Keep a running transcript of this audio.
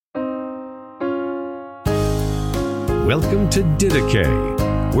Welcome to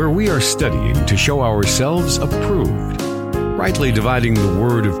Didache, where we are studying to show ourselves approved, rightly dividing the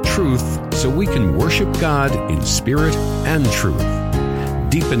word of truth so we can worship God in spirit and truth,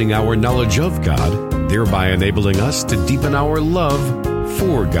 deepening our knowledge of God, thereby enabling us to deepen our love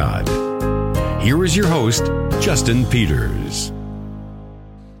for God. Here is your host, Justin Peters.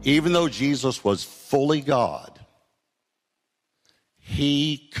 Even though Jesus was fully God,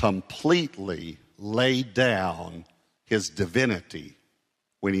 he completely laid down his divinity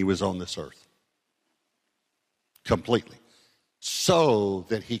when he was on this earth. Completely. So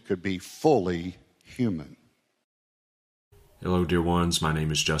that he could be fully human. Hello, dear ones. My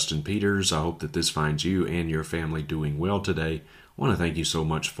name is Justin Peters. I hope that this finds you and your family doing well today. I want to thank you so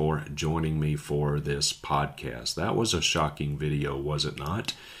much for joining me for this podcast. That was a shocking video, was it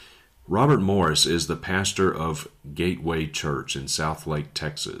not? Robert Morris is the pastor of Gateway Church in Southlake,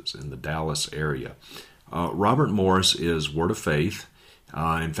 Texas, in the Dallas area. Robert Morris is Word of Faith.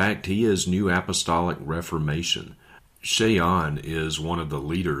 In fact, he is New Apostolic Reformation. Cheyenne is one of the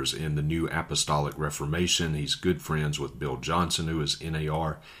leaders in the New Apostolic Reformation. He's good friends with Bill Johnson, who is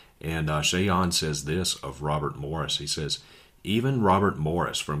NAR. And Cheyenne says this of Robert Morris. He says, even Robert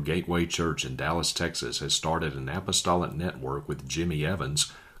Morris from Gateway Church in Dallas, Texas, has started an apostolic network with Jimmy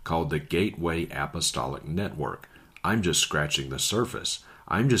Evans called the Gateway Apostolic Network. I'm just scratching the surface.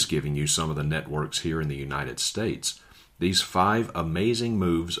 I'm just giving you some of the networks here in the United States. These 5 amazing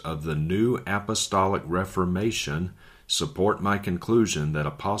moves of the New Apostolic Reformation support my conclusion that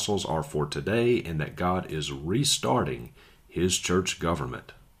apostles are for today and that God is restarting his church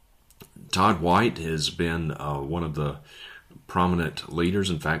government. Todd White has been one of the prominent leaders.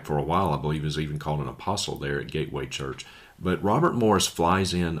 In fact, for a while, I believe he was even called an apostle there at Gateway Church. But Robert Morris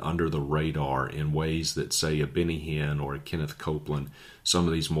flies in under the radar in ways that, say, a Benny Hinn or a Kenneth Copeland, some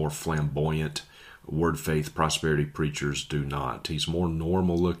of these more flamboyant word faith prosperity preachers do not. He's more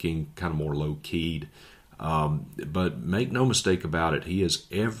normal looking, kind of more low keyed. But make no mistake about it, he is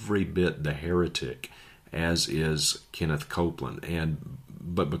every bit the heretic, as is Kenneth Copeland.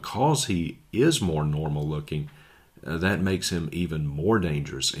 But because he is more normal looking, that makes him even more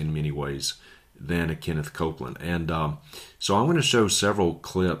dangerous in many ways than a Kenneth Copeland. And so I'm going to show several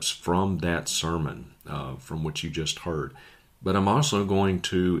clips from that sermon, from which you just heard. But I'm also going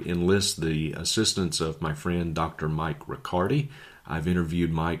to enlist the assistance of my friend Dr. Mike Riccardi. I've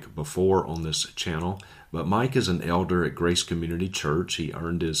interviewed Mike before on this channel, but Mike is an elder at Grace Community Church. He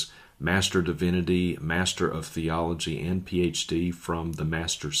earned his Master of Divinity, Master of Theology, and PhD from the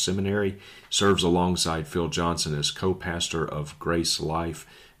Master's Seminary. Serves alongside Phil Johnson as co-pastor of Grace Life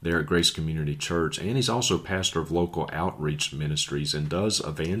there at Grace Community Church, and he's also pastor of local outreach ministries and does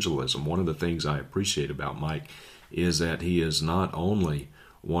evangelism. One of the things I appreciate about Mike is that he is not only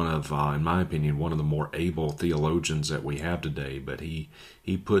one of, in my opinion, one of the more able theologians that we have today, but he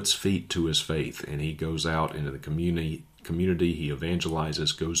puts feet to his faith, and he goes out into the community, he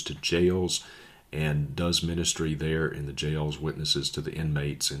evangelizes, goes to jails, and does ministry there in the jails, witnesses to the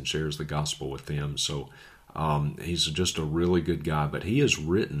inmates, and shares the gospel with them. So he's just a really good guy, but he has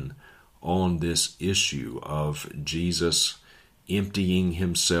written on this issue of Jesus emptying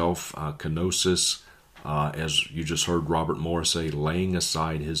himself, kenosis, as you just heard Robert Morris say, laying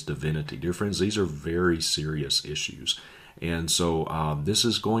aside his divinity. Dear friends, these are very serious issues. And so this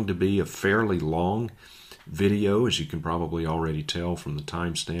is going to be a fairly long video, as you can probably already tell from the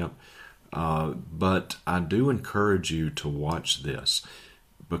timestamp. But I do encourage you to watch this,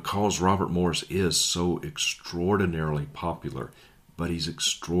 because Robert Morris is so extraordinarily popular, but he's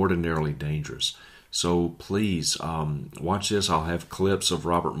extraordinarily dangerous. So please watch this. I'll have clips of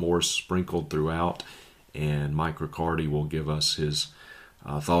Robert Morris sprinkled throughout, and Mike Riccardi will give us his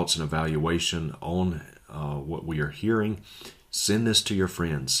thoughts and evaluation on what we are hearing. Send this to your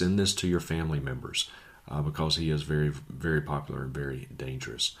friends. Send this to your family members, because he is very, very popular and very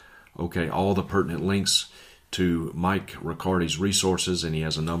dangerous. Okay, all the pertinent links to Mike Riccardi's resources, and he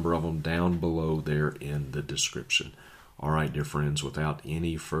has a number of them down below there in the description. All right, dear friends, without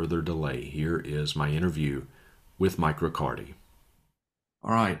any further delay, here is my interview with Mike Riccardi.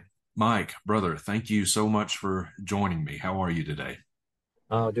 All right, Mike, brother, thank you so much for joining me. How are you today?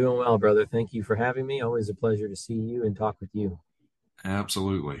 Oh, doing well, brother. Thank you for having me. Always a pleasure to see you and talk with you.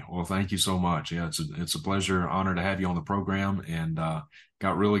 Absolutely. Well, thank you so much. Yeah, it's a pleasure, honor to have you on the program, and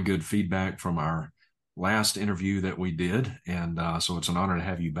got really good feedback from our last interview that we did, and so it's an honor to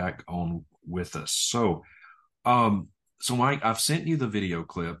have you back on with us. So Mike, I've sent you the video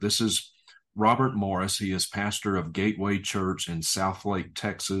clip. This is Robert Morris. He is pastor of Gateway Church in Southlake,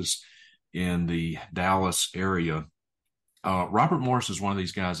 Texas, in the Dallas area. Robert Morris is one of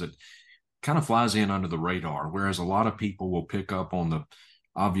these guys that kind of flies in under the radar, whereas a lot of people will pick up on the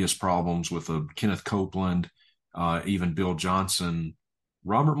obvious problems with Kenneth Copeland, even Bill Johnson.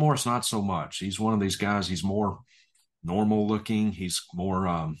 Robert Morris, not so much. He's one of these guys, he's more normal looking. He's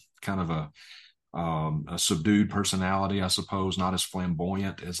more kind of a subdued personality, I suppose, not as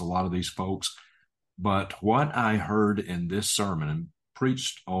flamboyant as a lot of these folks. But what I heard in this sermon, and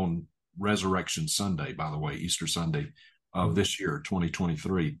preached on Resurrection Sunday, by the way, Easter Sunday of this year,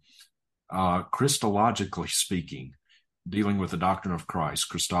 2023, Christologically speaking, dealing with the doctrine of Christ,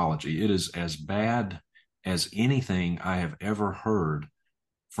 Christology, it is as bad as anything I have ever heard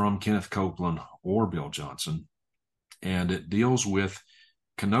from Kenneth Copeland or Bill Johnson. And it deals with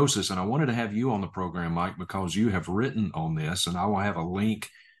kenosis. And I wanted to have you on the program, Mike, because you have written on this, and I will have a link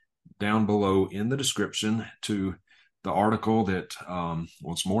down below in the description to the article that, well,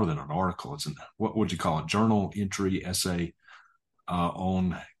 it's more than an article. It's what would you call it? Journal entry essay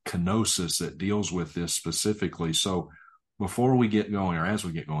on kenosis that deals with this specifically. So before we get going, or as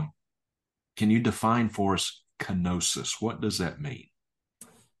we get going, can you define for us kenosis? What does that mean?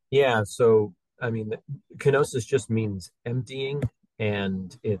 Yeah, so I mean, kenosis just means emptying,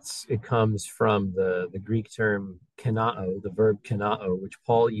 and it comes from the Greek term kenao, the verb kenao, which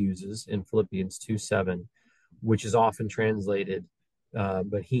Paul uses in Philippians 2:7, which is often translated,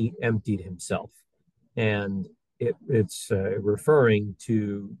 but he emptied himself, and it's referring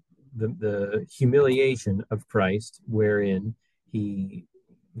to the humiliation of Christ, wherein he,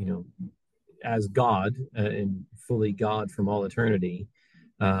 as God and fully God from all eternity.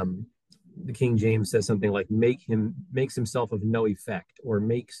 The King James says something like makes himself of no effect, or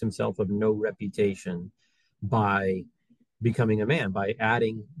makes himself of no reputation by becoming a man, by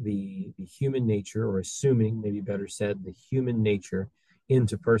adding the human nature, or assuming, maybe better said, the human nature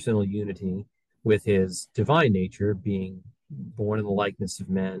into personal unity with his divine nature, being born in the likeness of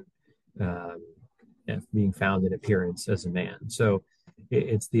men, being found in appearance as a man. So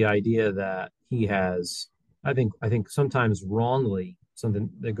it's the idea that he has, I think sometimes wrongly,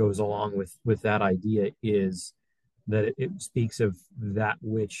 something that goes along with that idea is that it speaks of that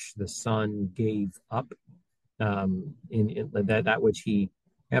which the Son gave up, in that which he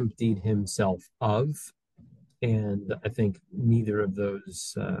emptied himself of. And I think neither of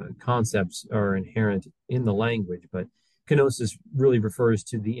those concepts are inherent in the language, but kenosis really refers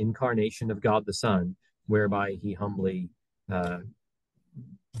to the incarnation of God the Son, whereby he humbly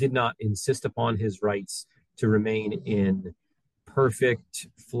did not insist upon his rights to remain in perfect,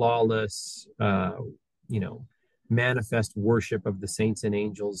 flawless, manifest worship of the saints and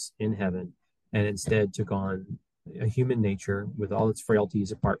angels in heaven, and instead took on a human nature with all its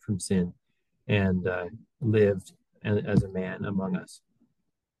frailties apart from sin, and lived as a man among us.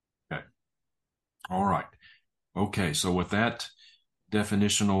 Okay. All right. Okay. So with that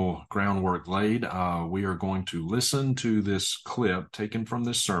definitional groundwork laid, we are going to listen to this clip taken from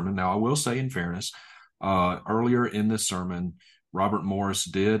this sermon. Now, I will say, in fairness, earlier in this sermon, Robert Morris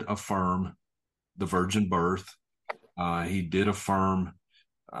did affirm the virgin birth. He did affirm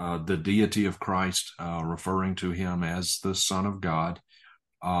the deity of Christ, referring to him as the Son of God.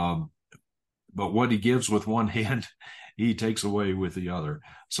 But what he gives with one hand, he takes away with the other.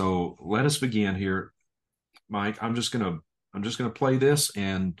 So let us begin here, Mike. I'm just gonna play this,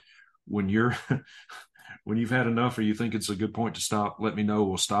 and when you're when you've had enough, or you think it's a good point to stop, let me know.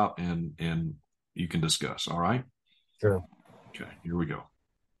 We'll stop and you can discuss. All right? Sure. Okay, here we go.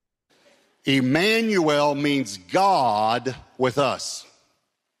 Emmanuel means God with us.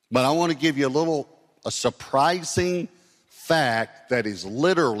 But I want to give you a surprising fact that is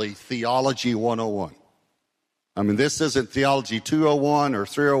literally Theology 101. I mean, this isn't Theology 201 or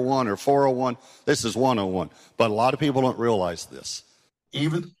 301 or 401. This is 101. But a lot of people don't realize this.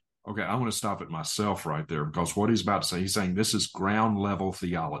 Okay, I want to stop it myself right there, because what he's about to say, he's saying this is ground level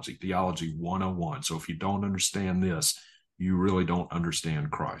theology, Theology 101. So if you don't understand this, you really don't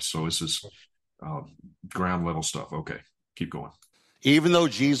understand Christ. So this is ground level stuff. Okay, keep going. Even though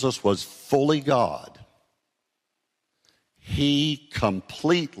Jesus was fully God, he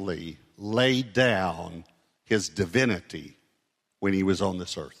completely laid down his divinity when he was on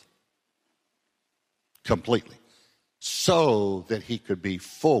this earth. Completely. So that he could be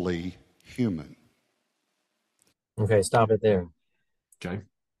fully human. Okay, stop it there. Okay.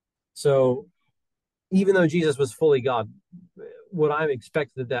 So even though Jesus was fully God, what I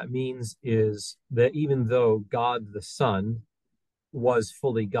expect that means is that even though God the Son was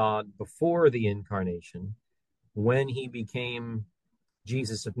fully God before the incarnation, when he became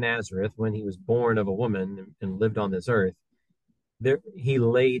Jesus of Nazareth, when he was born of a woman and lived on this earth,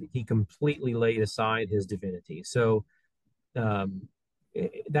 he completely laid aside his divinity. So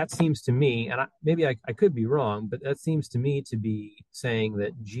that seems to me, and maybe I could be wrong, but that seems to me to be saying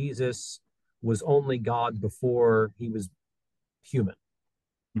that Jesus was only God before he was human,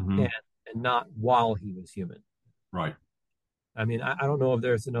 Hmm. and and not while he was human. Right. I mean, I don't know if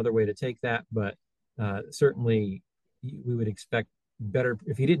there's another way to take that, but certainly we would expect better.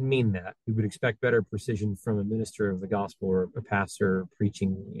 If he didn't mean that, we would expect better precision from a minister of the gospel or a pastor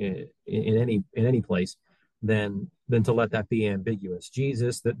preaching in any place than to let that be ambiguous.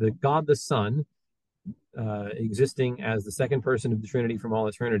 Jesus, the God the Son, existing as the second person of the Trinity from all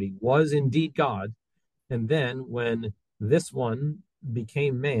eternity, was indeed God. And then when this one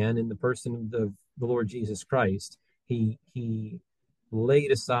became man in the person of the Lord Jesus Christ, he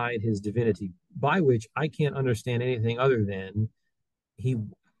laid aside his divinity, by which I can't understand anything other than he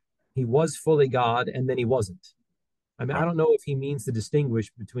he was fully God and then he wasn't. I mean, I Right. don't know if he means to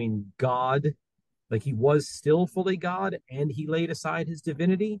distinguish between God, like he was still fully God and he laid aside his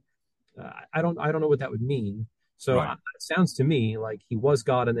divinity. I don't know what that would mean. So Right. it sounds to me like he was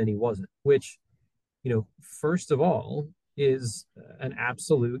God and then he wasn't, which, first of all, is an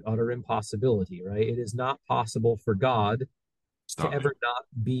absolute utter impossibility, right? It is not possible for God to Stop it. ever not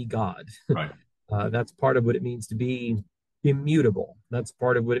be God. Right. That's part of what it means to be immutable. That's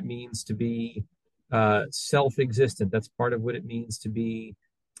part of what it means to be self-existent. That's part of what it means to be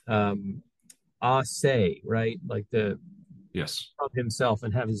um, say, right? Like the Yes. of himself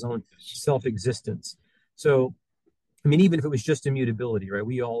and have his own Yes. self-existence. So, I mean, even if it was just immutability, right?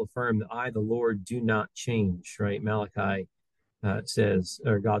 We all affirm that I, the Lord, do not change, right? Malachi says,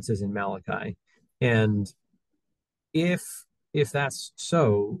 or God says in Malachi, and if that's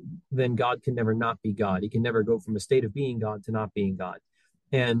so, then God can never not be God. He can never go from a state of being God to not being God.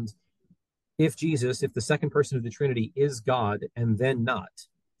 And if the second person of the Trinity is God and then not,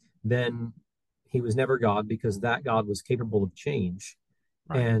 then he was never God because that God was capable of change.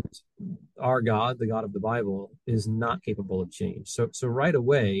 Right. And our God, the God of the Bible, is not capable of change. So right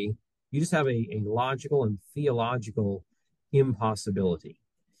away, you just have a logical and theological impossibility.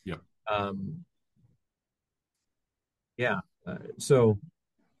 Yep. Um, yeah. So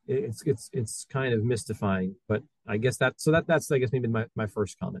it's kind of mystifying, but I guess that's I guess maybe my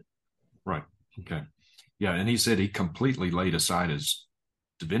first comment. Right. Okay. Yeah. And he said he completely laid aside his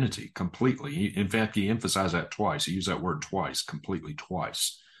divinity, completely. In fact, he emphasized that twice. He used that word twice, completely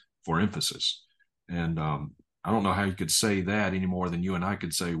twice for emphasis. And I don't know how you could say that any more than you and I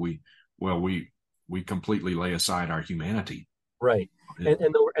could say we completely lay aside our humanity. Right. It,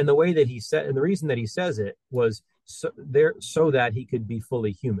 And the way that he said, and the reason that he says it was so that he could be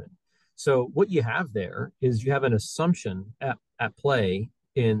fully human. So what you have there is you have an assumption at play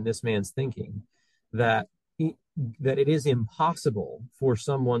in this man's thinking that that it is impossible for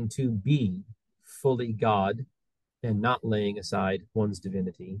someone to be fully God and not laying aside one's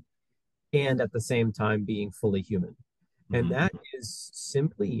divinity, and at the same time being fully human. And mhm. that is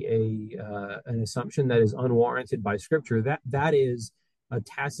simply a an assumption that is unwarranted by Scripture. That is a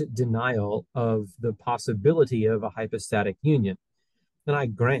tacit denial of the possibility of a hypostatic union. And I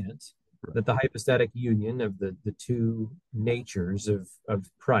grant that the hypostatic union of the two natures of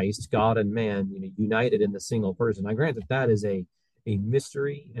Christ, God and man, united in the single person. I grant that that is a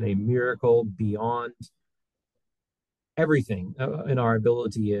mystery and a miracle beyond everything in our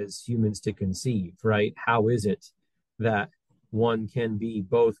ability as humans to conceive, right? How is it that one can be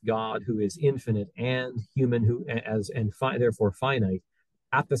both God who is infinite and human who therefore finite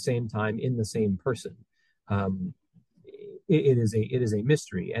at the same time in the same person? Um, it is a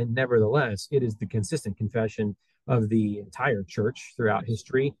mystery, and nevertheless, it is the consistent confession of the entire church throughout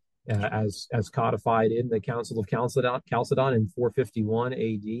history, as codified in the Council of Chalcedon in 451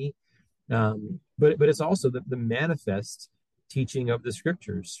 A.D. But it's also the manifest teaching of the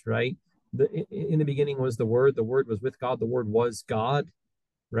Scriptures, right? In the beginning was the Word was with God, the Word was God,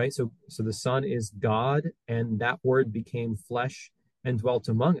 right? So the Son is God, and that Word became flesh and dwelt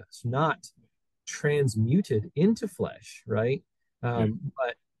among us, not transmuted into flesh, right? Yeah.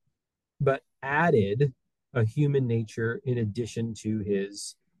 But added a human nature in addition to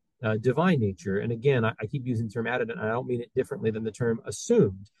his divine nature. And again, I keep using the term added, and I don't mean it differently than the term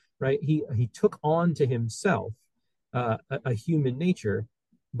assumed, right? He took on to himself a human nature,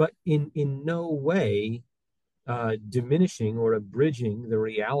 but in no way diminishing or abridging the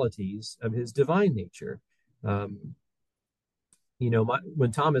realities of his divine nature. Um,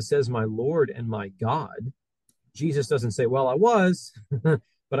 when Thomas says, "My Lord and my God," Jesus doesn't say, "Well, I was, but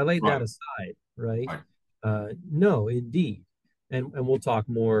I laid that Right. aside," right? Right. No, indeed, and we'll talk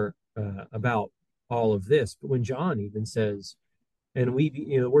more about all of this. But when John even says, "And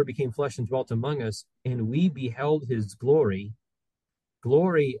the Word became flesh and dwelt among us, and we beheld His glory,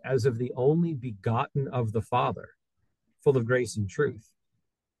 glory as of the only begotten of the Father, full of grace and truth.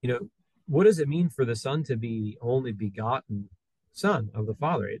 What does it mean for the Son to be only begotten Son of the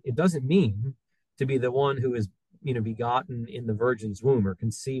Father? It doesn't mean to be the one who is, begotten in the virgin's womb or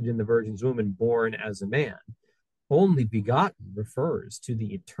conceived in the virgin's womb and born as a man. Only begotten refers to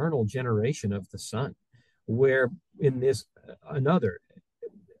the eternal generation of the Son, where in this another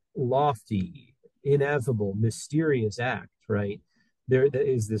lofty, ineffable, mysterious act, right? There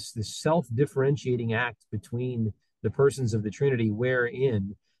is this self-differentiating act between the persons of the Trinity,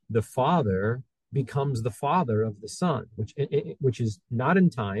 wherein the Father becomes the Father of the Son, which is not in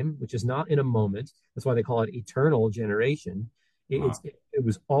time, which is not in a moment. That's why they call it eternal generation. It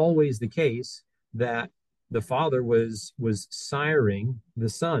was always the case that the Father was siring the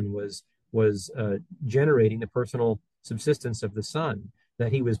Son, was generating the personal subsistence of the Son,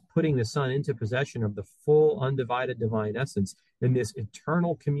 that he was putting the Son into possession of the full undivided divine essence in this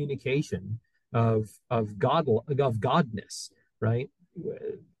eternal communication of godness, right?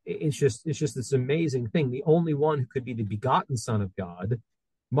 It's just this amazing thing. The only one who could be the begotten Son of God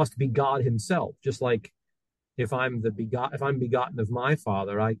must be God himself. Just like if I'm begotten of my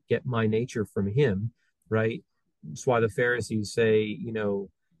Father, I get my nature from him, right? That's why the Pharisees say,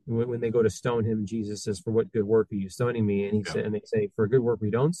 when they go to stone him, Jesus says, "For what good work are you stoning me?" And they say, "For a good work we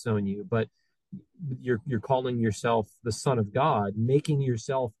don't stone you." But you're calling yourself the Son of God, making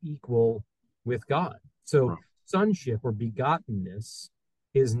yourself equal with God. So sonship or begottenness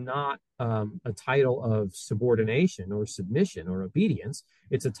is not a title of subordination or submission or obedience.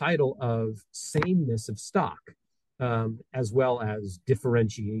 It's a title of sameness of stock, as well as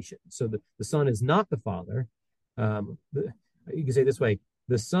differentiation. So the Son is not the Father. You can say it this way: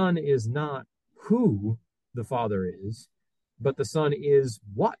 the Son is not who the Father is, but the Son is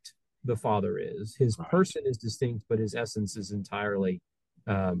what the Father is. His person is distinct, but his essence is entirely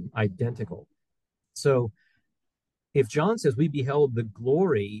identical. So if John says we beheld the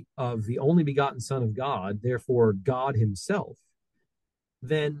glory of the only begotten Son of God, therefore God himself,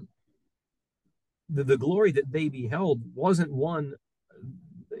 then the glory that they beheld wasn't one,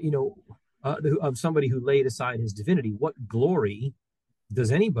 of somebody who laid aside his divinity. What glory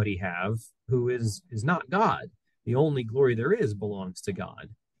does anybody have who is not God? The only glory there is belongs to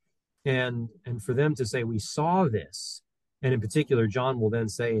God. And for them to say we saw this, and in particular, John will then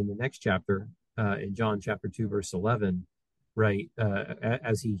say in the next chapter, in John chapter 2, verse 11, right,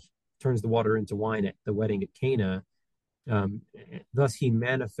 as he turns the water into wine at the wedding at Cana, thus he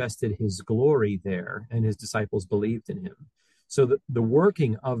manifested his glory there, and his disciples believed in him. So the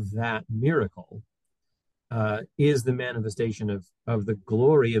working of that miracle is the manifestation of the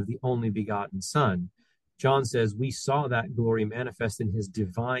glory of the only begotten Son. John says we saw that glory manifest in his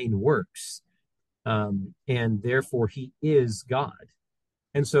divine works, and therefore he is God.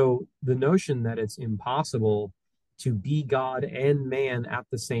 And so the notion that it's impossible to be God and man at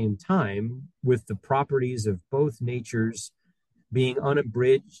the same time, with the properties of both natures being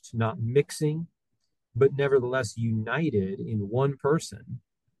unabridged, not mixing, but nevertheless united in one person,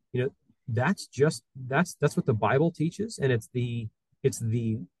 that's what the Bible teaches. And it's the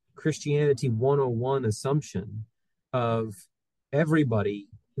Christianity 101 assumption of everybody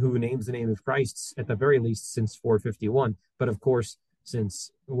who names the name of Christ, at the very least since 451, but of course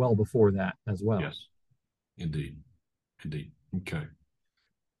since well before that as well. Yes, indeed. Okay.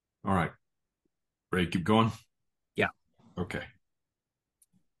 All right. Ready to keep going? Yeah. Okay.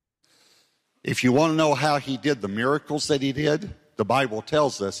 If you want to know how he did the miracles that he did, the Bible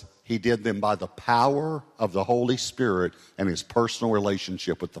tells us he did them by the power of the Holy Spirit and his personal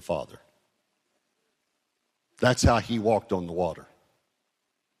relationship with the Father. That's how he walked on the water.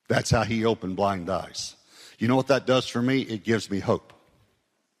 That's how he opened blind eyes. You know what that does for me? It gives me hope.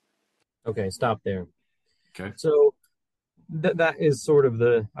 Okay, stop there. Okay. So that is sort of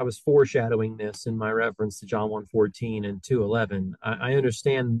I was foreshadowing this in my reference to John 1:14 and 2:11. I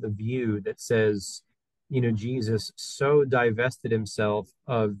understand the view that says, Jesus so divested himself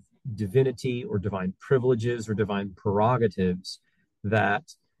of divinity or divine privileges or divine prerogatives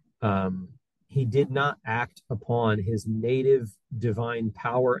that he did not act upon his native divine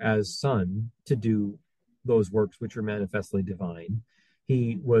power as Son to do those works which are manifestly divine.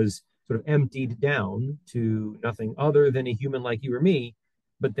 He was sort of emptied down to nothing other than a human like you or me.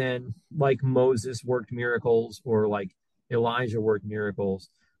 But then, like Moses worked miracles, or like Elijah worked miracles,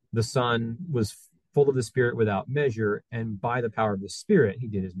 the Son was full of the Spirit without measure, and by the power of the Spirit, he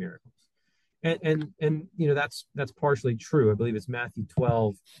did his miracles. And that's partially true. I believe it's Matthew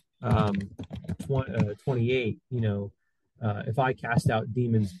 12, 28. If I cast out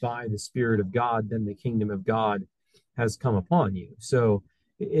demons by the Spirit of God, then the kingdom of God has come upon you. So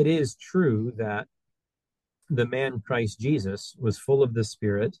it is true that the man Christ Jesus was full of the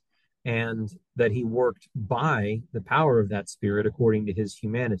Spirit, and that he worked by the power of that Spirit according to his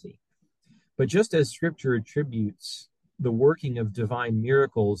humanity. But just as Scripture attributes the working of divine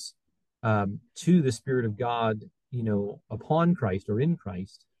miracles to the Spirit of God, upon Christ or in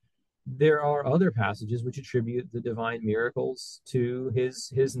Christ, there are other passages which attribute the divine miracles to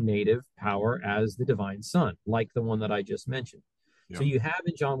his native power as the divine Son, like the one that I just mentioned. Yeah. So you have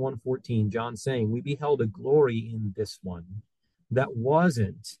in John 1:14, John saying, "We beheld a glory in this one that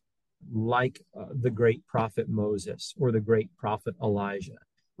wasn't like the great prophet Moses or the great prophet Elijah."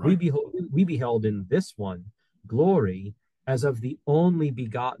 Right. We beheld in this one glory as of the only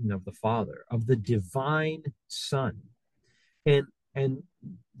begotten of the Father, of the divine Son. And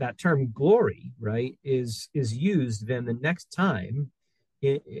that term glory, right, is used then the next time,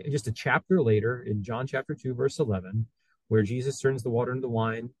 just a chapter later in John chapter 2, verse 11, where Jesus turns the water into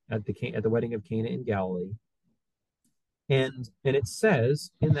wine at the wedding of Cana in Galilee. And it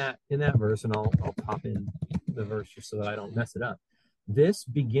says in that verse, and I'll pop in the verse just so that I don't mess it up. This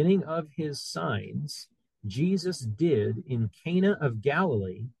beginning of his signs Jesus did in Cana of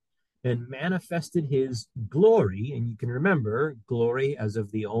Galilee, and manifested his glory. And you can remember glory as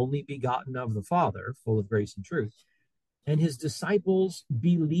of the only begotten of the Father, full of grace and truth. And his disciples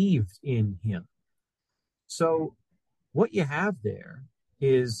believed in him. So what you have there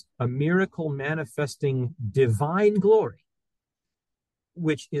is a miracle manifesting divine glory,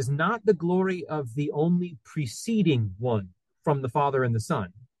 which is not the glory of the only preceding one from the Father and the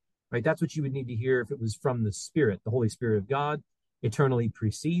Son, right? That's what you would need to hear if it was from the Spirit, the Holy Spirit of God. Eternally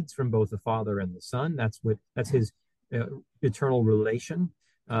proceeds from both the Father and the Son. That's his eternal relation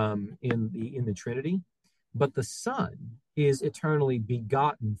in the Trinity. But the Son is eternally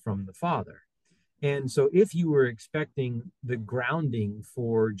begotten from the Father. And so if you were expecting the grounding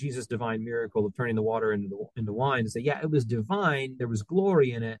for Jesus' divine miracle of turning the water into wine, to say, yeah, it was divine, there was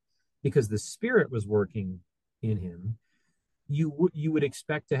glory in it because the Spirit was working in him, you would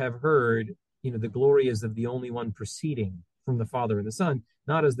expect to have heard, the glory is of the only one proceeding from the Father and the Son,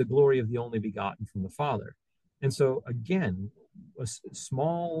 not as the glory of the only begotten from the Father. And so again, a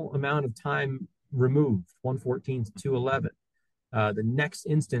small amount of time removed, 1:14 to 2:11, the next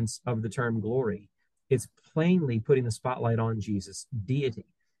instance of the term glory, it's plainly putting the spotlight on Jesus' deity.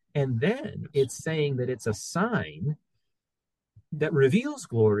 And then it's saying that it's a sign that reveals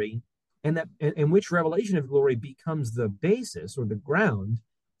glory, and which revelation of glory becomes the basis or the ground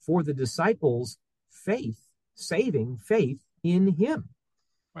for the disciples' faith, saving faith in him.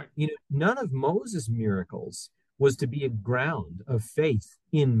 Right. None of Moses' miracles was to be a ground of faith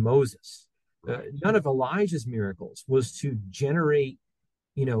in Moses. Right. None of Elijah's miracles was to generate,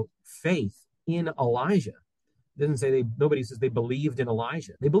 faith in Elijah. It doesn't say nobody says they believed in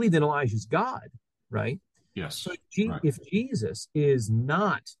Elijah. They believed in Elijah's God, right? Yes. So if Jesus is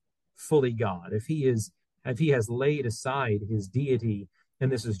not fully God, if he has laid aside his deity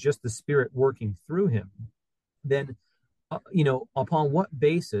and this is just the Spirit working through him, then, upon what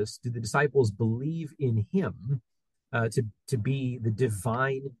basis do the disciples believe in him to be the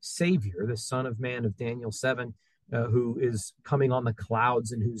divine Savior, the Son of Man of Daniel 7, who is coming on the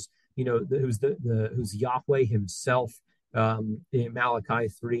clouds and who's Yahweh himself, in Malachi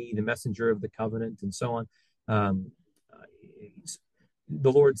 3, the messenger of the covenant, and so on.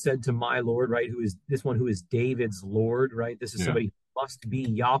 The Lord said to my Lord, right, who is this one who is David's Lord, right? This is somebody who must be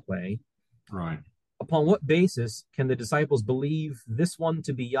Yahweh. Right. Upon what basis can the disciples believe this one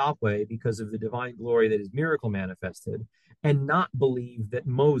to be Yahweh because of the divine glory that is miracle manifested, and not believe that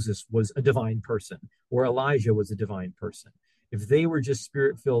Moses was a divine person or Elijah was a divine person? If they were just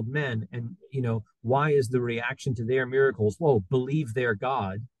Spirit-filled men, and, why is the reaction to their miracles, believe they're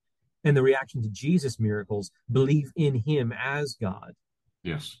God, and the reaction to Jesus' miracles, believe in him as God?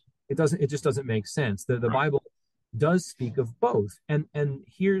 Yes. It just doesn't make sense. The right. Bible does speak of both. And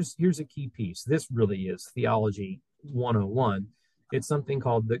here's a key piece. This really is theology 101. It's something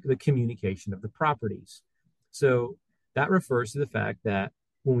called the communication of the properties. So that refers to the fact that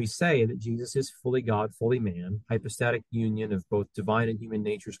when we say that Jesus is fully God, fully man, hypostatic union of both divine and human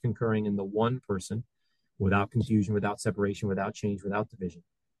natures concurring in the one person, without confusion, without separation, without change, without division,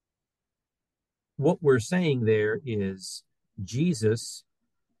 what we're saying there is Jesus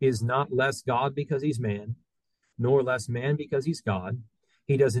is not less God because he's man, nor less man because he's God.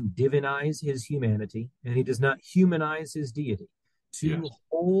 He doesn't divinize his humanity, and he does not humanize his deity. Two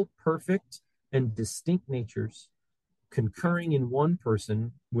whole, perfect, and distinct natures concurring in one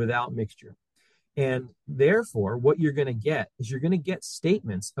person without mixture. And therefore, what you're going to get is you're going to get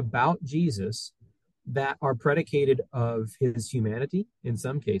statements about Jesus that are predicated of his humanity in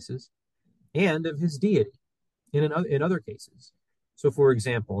some cases and of his deity in other cases. So, for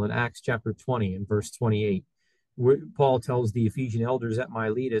example, in Acts chapter 20 and verse 28, Paul tells the Ephesian elders at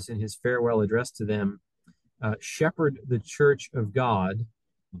Miletus in his farewell address to them, shepherd the church of God,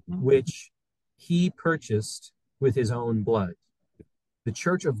 which he purchased with his own blood. The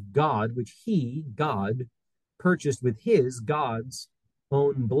church of God, which he, God, purchased with God's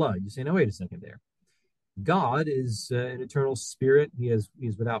own blood. You say, no, wait a second there. God is an eternal spirit. He is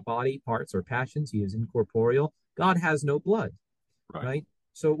without body, parts, or passions. He is incorporeal. God has no blood, right?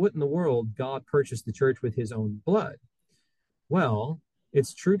 So what in the world? God purchased the church with his own blood. Well,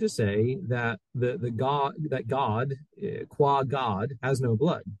 it's true to say that God, qua God, has no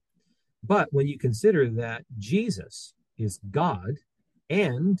blood. But when you consider that Jesus is God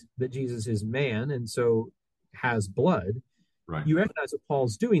and that Jesus is man and so has blood, you recognize what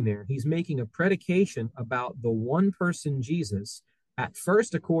Paul's doing there. He's making a predication about the one person Jesus, at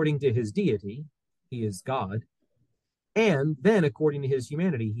first according to his deity, he is God, and then according to his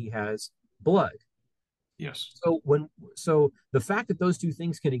humanity, he has blood. Yes. So the fact that those two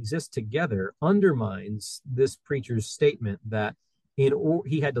things can exist together undermines this preacher's statement that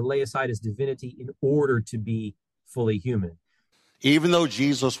he had to lay aside his divinity in order to be fully human. Even though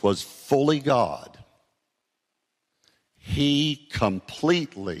Jesus was fully God, he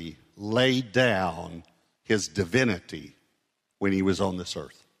completely laid down his divinity when he was on this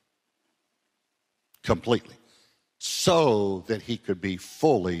earth. Completely. So that he could be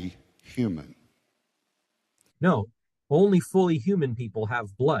fully human. No, only fully human people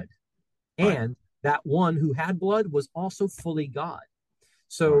have blood. And that one who had blood was also fully God.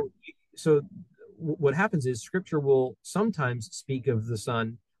 So what happens is Scripture will sometimes speak of the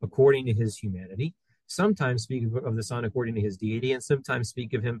Son according to his humanity, sometimes speak of the Son according to his deity, and sometimes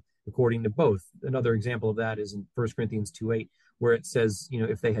speak of him according to both. Another example of that is in 1 Corinthians 2:8, where it says,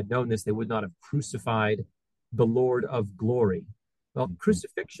 if they had known this, they would not have crucified the Lord of glory. Well,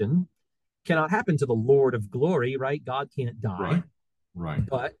 crucifixion cannot happen to the Lord of glory, right? God can't die. Right.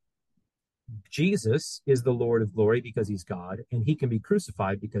 But Jesus is the Lord of glory because he's God, and he can be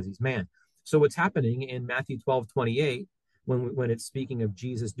crucified because he's man. So what's happening in Matthew 12:28, when it's speaking of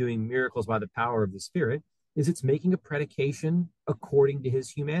Jesus doing miracles by the power of the Spirit, is it's making a predication according to his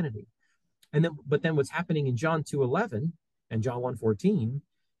humanity. But then what's happening in John 2:11 and John 1:14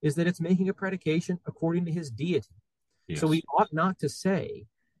 is that it's making a predication according to his deity. Yes. So we ought not to say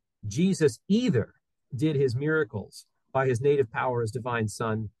Jesus either did his miracles by his native power as divine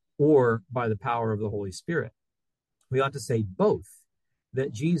Son or by the power of the Holy Spirit. We ought to say both,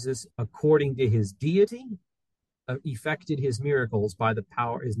 that Jesus, according to his deity, effected his miracles by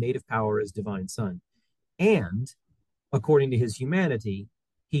his native power as divine Son, and according to his humanity,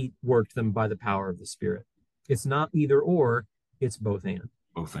 he worked them by the power of the Spirit. It's not either or, it's both and.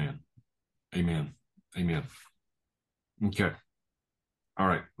 Both and. Amen. Amen. Okay. All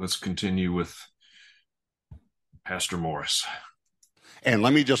right, let's continue with Pastor Morris. And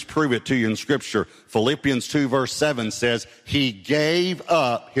let me just prove it to you in Scripture. Philippians 2 verse 7 says, he gave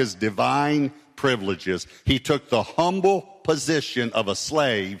up his divine privileges. He took the humble position of a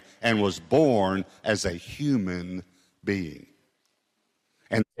slave and was born as a human being.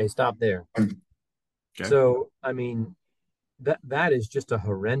 And okay, stop there. Okay. So, that is just a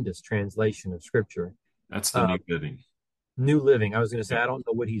horrendous translation of Scripture. That's the New Living. New Living. I was going to say, I don't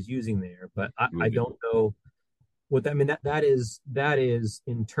know what he's using there, but I don't know what that is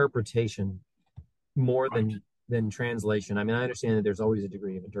interpretation more than translation. I understand that there's always a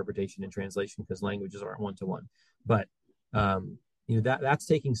degree of interpretation and translation because languages aren't one-to-one, but that's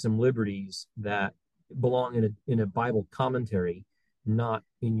taking some liberties that belong in a Bible commentary, not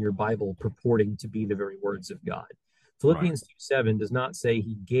in your Bible purporting to be the very words of God. Philippians 2:7 does not say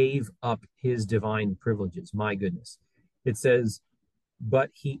he gave up his divine privileges. My goodness. It says,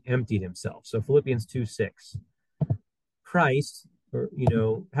 but he emptied himself. So Philippians 2:6. Christ,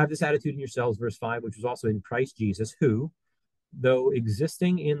 have this attitude in yourselves, verse 5, which was also in Christ Jesus, who, though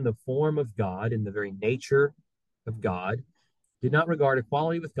existing in the form of God, in the very nature of God, did not regard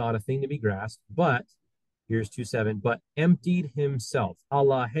equality with God a thing to be grasped, but, here's 2:7, but emptied himself,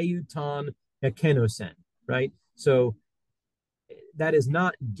 ala heuton ekenosen, right? So that is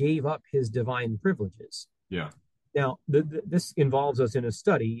not gave up his divine privileges. Yeah. Now, this involves us in a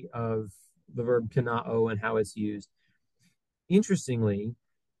study of the verb kanao and how it's used. Interestingly,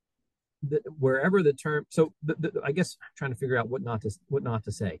 wherever the term, I guess I'm trying to figure out what not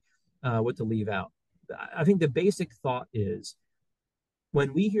to say, what to leave out. I think the basic thought is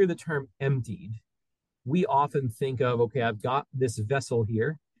when we hear the term emptied, we often think of, okay, I've got this vessel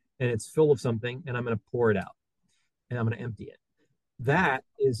here, and it's full of something, and I'm going to pour it out, and I'm going to empty it. That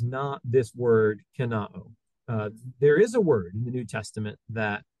is not this word kenao. There is a word in the New Testament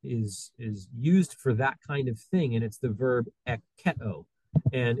that is used for that kind of thing, and it's the verb ekeo,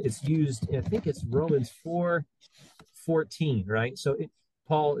 and it's used. I think it's Romans 4:14, right? So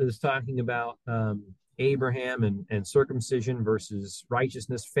Paul is talking about Abraham and circumcision versus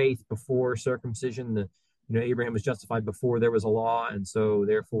righteousness, faith before circumcision. Abraham was justified before there was a law, and so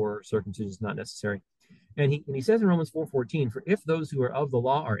therefore circumcision is not necessary. And he says in Romans 4:14, for if those who are of the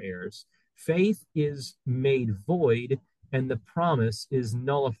law are heirs, faith is made void and the promise is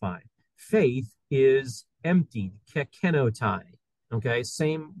nullified. Faith is emptied, kekenotai. Okay,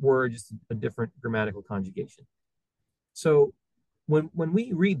 same word, just a different grammatical conjugation. So when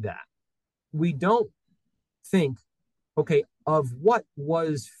we read that, we don't think, okay, of what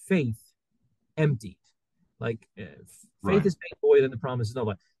was faith emptied? Like faith is made void and the promise is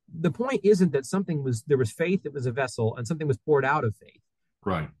nullified. The point isn't that there was faith that was a vessel and something was poured out of faith.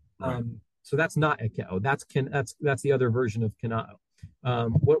 Right. So that's not ekeo. That's the other version of kenao.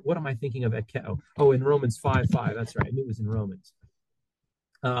 What am I thinking of ekeo? Oh, in Romans 5:5. That's right. I knew it was in Romans.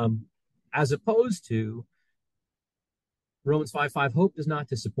 As opposed to Romans 5:5, hope does not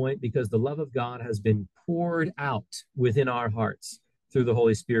disappoint because the love of God has been poured out within our hearts through the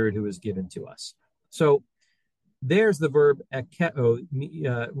Holy Spirit who is given to us. So there's the verb ekeo,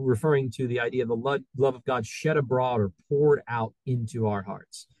 referring to the idea of the love of God shed abroad or poured out into our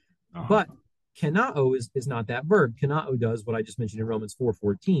hearts. But kenao is not that verb. Kenao does what I just mentioned in Romans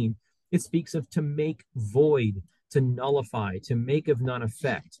 4:14. It speaks of to make void, to nullify, to make of none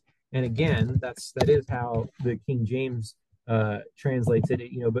effect. And again, that is how the King James translates it,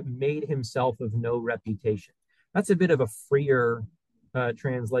 but made himself of no reputation. That's a bit of a freer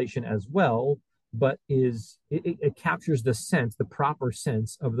translation as well, but it captures the proper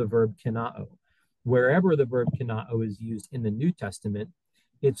sense of the verb kenao. Wherever the verb kenao is used in the New Testament,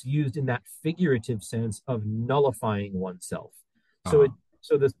 it's used in that figurative sense of nullifying oneself. So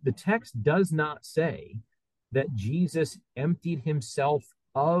the text does not say that Jesus emptied himself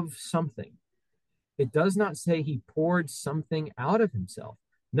of something. It does not say he poured something out of himself.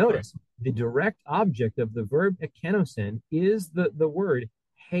 Notice the direct object of the verb ekenosen is the word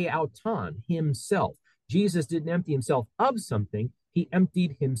heauton, himself. Jesus didn't empty himself of something. He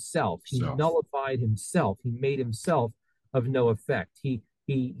emptied himself. He nullified himself. He made himself of no effect. He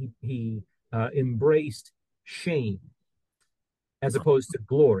embraced shame as opposed to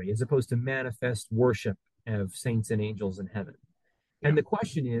glory, as opposed to manifest worship of saints and angels in heaven. And the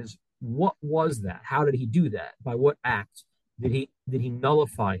question is, what was that? How did he do that? By what act did he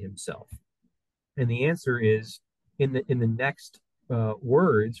nullify himself? And the answer is in the next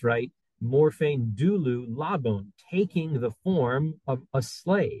words, right? Morphein dulu labon, taking the form of a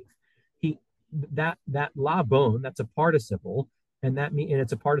slave. That labon, that's a participle, and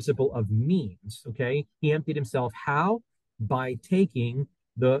it's a participle of means. Okay, he emptied himself. How? By taking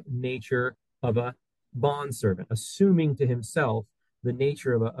the nature of a bondservant, assuming to himself the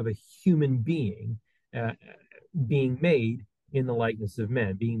nature of a human being, being made in the likeness of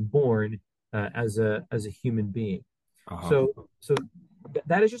men, being born as a human being. So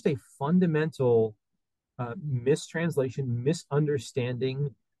that is just a fundamental mistranslation,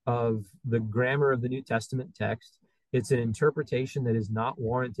 misunderstanding of the grammar of the New Testament text. It's an interpretation that is not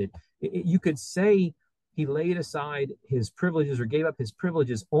warranted. You could say he laid aside his privileges or gave up his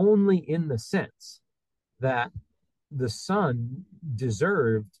privileges only in the sense that the Son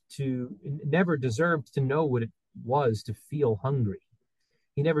never deserved to know what it was to feel hungry.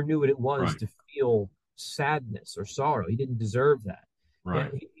 He never knew what it was to feel sadness or sorrow. He didn't deserve that.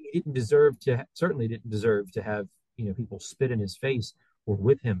 Right. He certainly didn't deserve to have people spit in his face or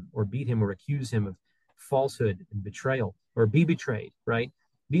whip him or beat him or accuse him of falsehood and betrayal or be betrayed. Right.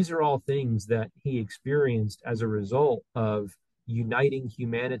 These are all things that he experienced as a result of uniting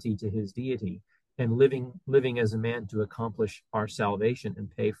humanity to his deity and living as a man to accomplish our salvation and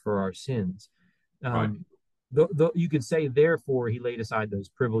pay for our sins. You could say, therefore, he laid aside those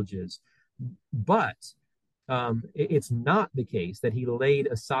privileges. But it's not the case that he laid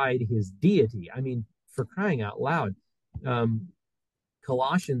aside his deity. I mean, for crying out loud,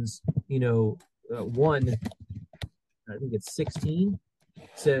 Colossians, 1, I think it's 16,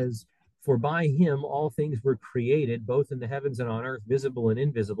 says, for by him all things were created, both in the heavens and on earth, visible and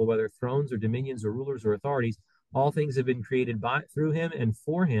invisible, whether thrones or dominions or rulers or authorities. All things have been created through him and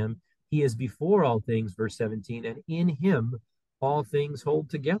for him. He is before all things, verse 17, and in him all things hold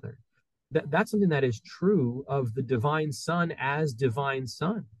together. That's something that is true of the divine Son as divine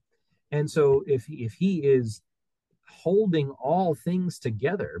Son. And so if he is holding all things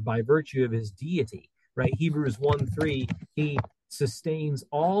together by virtue of his deity, right? Hebrews 1:3, he sustains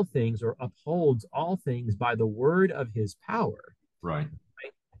all things or upholds all things by the word of his power. Right.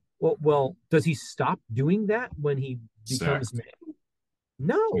 Well, does he stop doing that when he becomes man?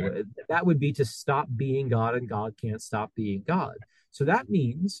 No, that would be to stop being God, and God can't stop being God. So that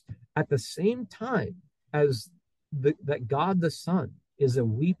means at the same time as that God the Son is a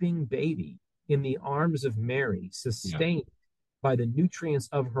weeping baby in the arms of Mary, sustained by the nutrients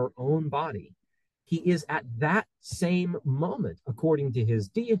of her own body, he is at that same moment, according to his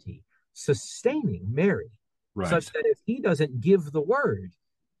deity, sustaining Mary, such that if he doesn't give the word,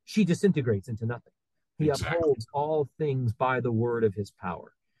 she disintegrates into nothing. He upholds all things by the word of his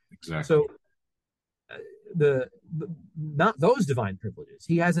power. Exactly. So the not those divine privileges.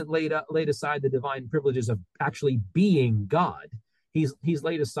 He hasn't laid aside the divine privileges of actually being God. He's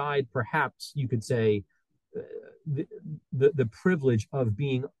laid aside, perhaps you could say, the privilege of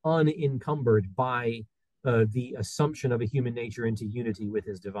being unencumbered by the assumption of a human nature into unity with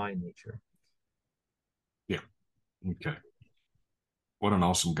his divine nature. Yeah. Okay. What an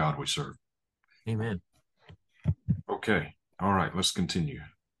awesome God we serve. Amen. Okay. All right. Let's continue.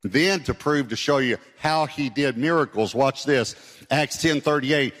 Then to show you how he did miracles, watch this, Acts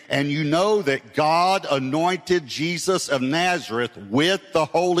 10:38. And you know that God anointed Jesus of Nazareth with the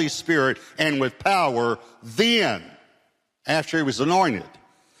Holy Spirit and with power. Then, after he was anointed,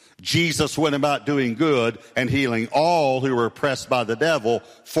 Jesus went about doing good and healing all who were oppressed by the devil,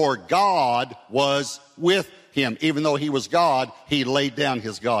 for God was with him. Even though he was God, he laid down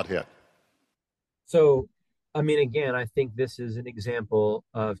his Godhead. So, I mean, again, I think this is an example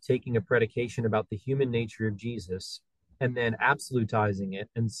of taking a predication about the human nature of Jesus and then absolutizing it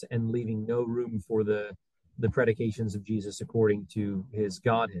and leaving no room for the predications of Jesus according to his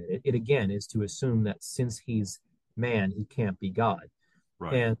Godhead. It again is to assume that since he's man, he can't be God.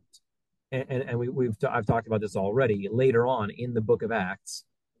 Right. And I've talked about this already. Later on in the book of Acts,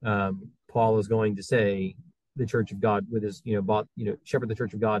 Paul is going to say the Church of God with his shepherd the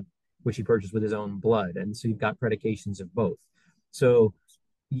Church of God, which he purchased with his own blood. And so you've got predications of both. So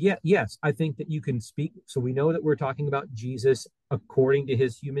yes, I think that you can speak. So we know that we're talking about Jesus according to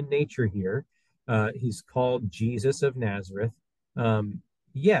his human nature here. He's called Jesus of Nazareth.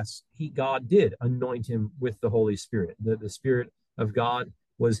 Yes, God did anoint him with the Holy Spirit. The Spirit of God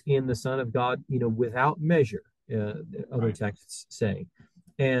was in the Son of God, without measure, other texts say.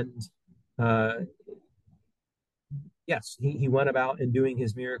 And yes, he went about and doing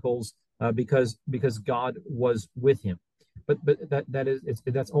his miracles because God was with him. But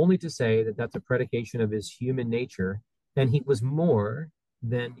that's only to say that that's a predication of his human nature, and he was more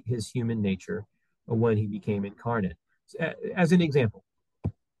than his human nature when he became incarnate. As an example,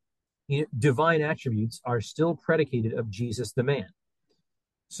 divine attributes are still predicated of Jesus the man.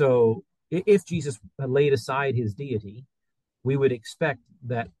 So if Jesus laid aside his deity, we would expect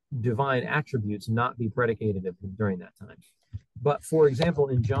that divine attributes not be predicated of him during that time. But for example,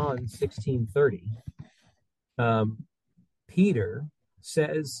 in John 16:30, Peter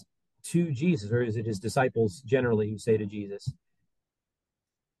says to Jesus, or is it his disciples generally who say to Jesus,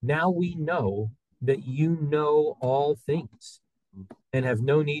 now we know that you know all things and have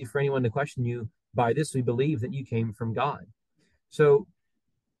no need for anyone to question you. By this we believe that you came from God. So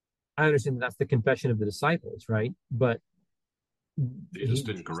I understand that's the confession of the disciples, right? But Jesus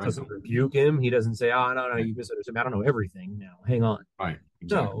didn't correct doesn't them. rebuke him. He doesn't say, "Oh, no, you misunderstood. I don't know everything now. Hang on." Right.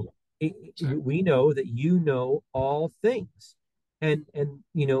 Exactly. No, we know that you know all things, and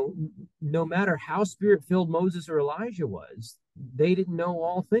no matter how spirit-filled Moses or Elijah was, they didn't know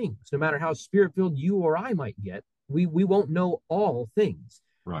all things. No matter how spirit-filled you or I might get, we won't know all things.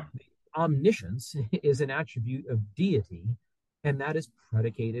 Right. Omniscience is an attribute of deity, and that is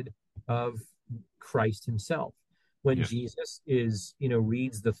predicated of Christ himself. When Jesus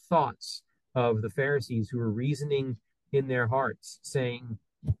reads the thoughts of the Pharisees who are reasoning in their hearts, saying,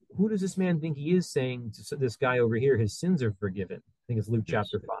 who does this man think he is, saying to this guy over here, his sins are forgiven? I think it's Luke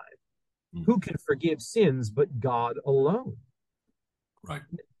chapter 5. Mm-hmm. Who can forgive sins but God alone? Right.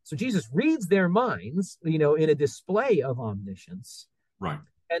 So Jesus reads their minds, in a display of omniscience. Right.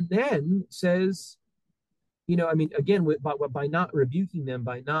 And then says, again, by not rebuking them,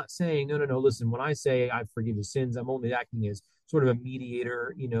 by not saying, no, listen, when I say I forgive your sins, I'm only acting as sort of a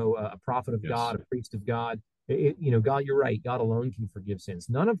mediator, a prophet of God, a priest of God. God, you're right. God alone can forgive sins.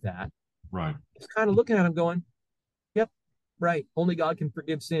 None of that. Right. It's kind of looking at him going, yep, right. Only God can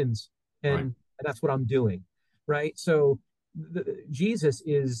forgive sins. And that's what I'm doing. Right. So Jesus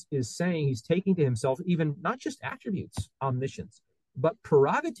is saying, he's taking to himself even not just attributes, omniscience, but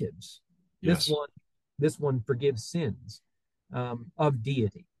prerogatives. This one This one forgives sins of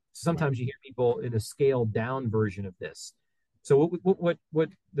deity. Sometimes you hear people in a scaled down version of this. So what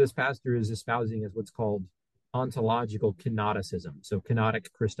this pastor is espousing is what's called ontological kenoticism. So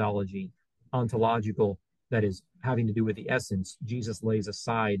kenotic Christology, ontological, that is having to do with the essence. Jesus lays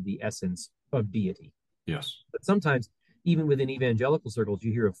aside the essence of deity. Yes. But sometimes, even within evangelical circles,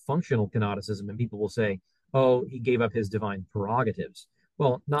 you hear of functional kenoticism, and people will say, oh, he gave up his divine prerogatives.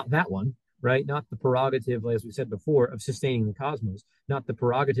 Well, not that one, right? Not the prerogative, as we said before, of sustaining the cosmos, not the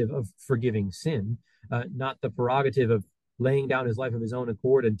prerogative of forgiving sin, not the prerogative of laying down his life of his own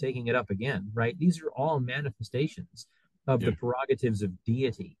accord and taking it up again, right? These are all manifestations of the prerogatives of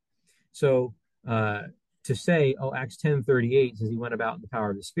deity. So to say, oh, Acts 10:38 says he went about in the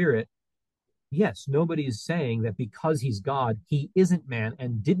power of the Spirit, yes, nobody is saying that because he's God, he isn't man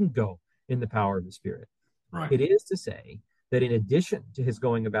and didn't go in the power of the Spirit. Right. It is to say that in addition to his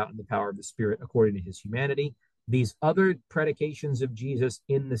going about in the power of the Spirit according to his humanity, these other predications of Jesus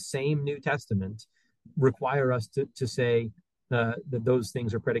in the same New Testament require us to say that those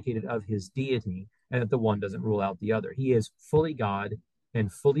things are predicated of his deity and that the one doesn't rule out the other. He is fully God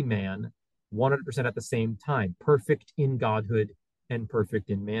and fully man, 100% at the same time, perfect in godhood and perfect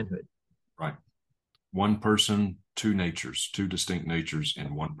in manhood. Right. One person, two natures, two distinct natures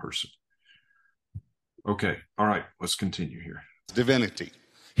in one person. Okay. All right. Let's continue here. Divinity.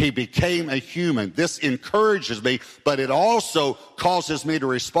 He became a human. This encourages me, but it also causes me to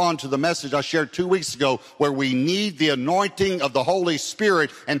respond to the message I shared 2 weeks ago, where we need the anointing of the Holy Spirit.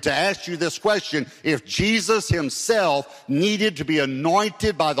 And to ask you this question, if Jesus himself needed to be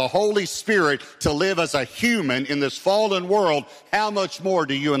anointed by the Holy Spirit to live as a human in this fallen world, how much more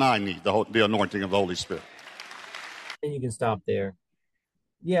do you and I need the anointing of the Holy Spirit? And you can stop there.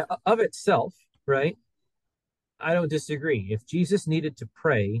 Yeah, of itself, right? I don't disagree. If Jesus needed to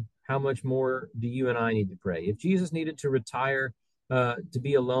pray, how much more do you and I need to pray? If Jesus needed to retire to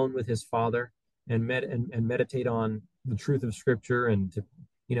be alone with his Father and meditate on the truth of Scripture and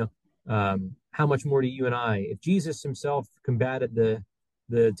to, how much more do you and I? If Jesus himself combated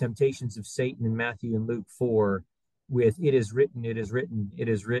the temptations of Satan in Matthew and Luke 4 with "It is written, it is written, it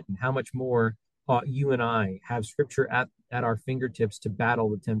is written," how much more ought you and I have Scripture at our fingertips to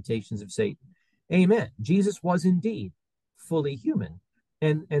battle the temptations of Satan? Amen. Jesus was indeed fully human.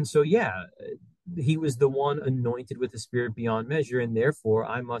 And so, yeah, he was the one anointed with the Spirit beyond measure. And therefore,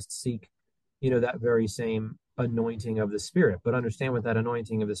 I must seek, that very same anointing of the Spirit. But understand what that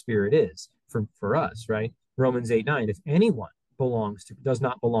anointing of the Spirit is for us, right? Romans 8:9. If anyone does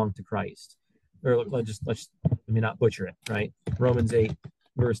not belong to Christ, or let me not butcher it, right? Romans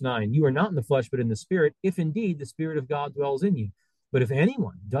 8:9. You are not in the flesh, but in the Spirit, if indeed the Spirit of God dwells in you. But if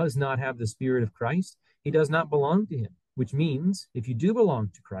anyone does not have the Spirit of Christ, he does not belong to him, which means if you do belong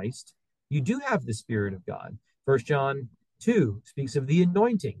to Christ, you do have the Spirit of God. 1 John 2 speaks of the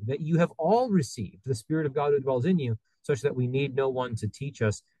anointing that you have all received, the Spirit of God who dwells in you, such that we need no one to teach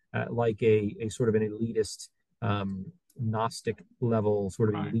us like a sort of an elitist, Gnostic level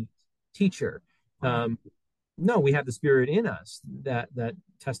sort of elite teacher. No, we have the Spirit in us that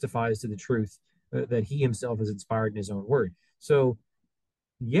testifies to the truth that he himself has inspired in his own word. So,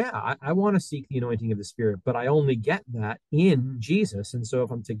 yeah, I want to seek the anointing of the Spirit, but I only get that in Jesus. And so if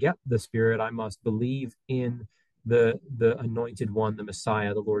I'm to get the Spirit, I must believe in the anointed one, the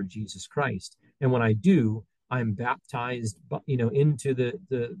Messiah, the Lord Jesus Christ. And when I do, I'm baptized, into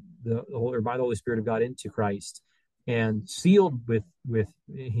or by the Holy Spirit of God into Christ and sealed with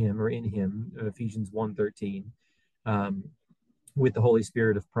him or in him, Ephesians 1:13, with the Holy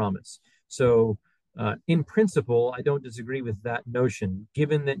Spirit of promise. So, in principle, I don't disagree with that notion,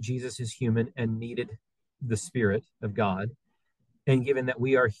 given that Jesus is human and needed the Spirit of God, and given that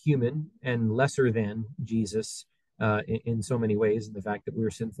we are human and lesser than Jesus in so many ways, and the fact that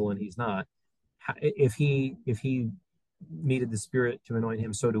we're sinful and he's not. If he needed the Spirit to anoint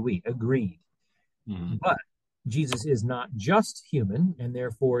him, so do we. Agreed. Mm-hmm. But Jesus is not just human, and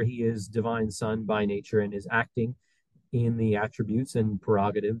therefore he is divine Son by nature and is acting in the attributes and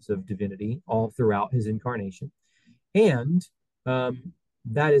prerogatives of divinity all throughout his incarnation. And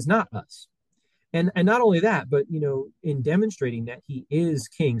that is not us. And not only that, but, in demonstrating that he is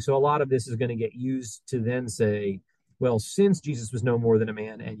king. So a lot of this is going to get used to then say, well, since Jesus was no more than a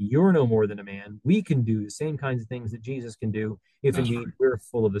man and you're no more than a man, we can do the same kinds of things that Jesus can do if That's indeed right. We're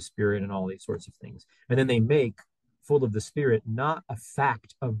full of the Spirit and all these sorts of things. And then they make full of the Spirit not a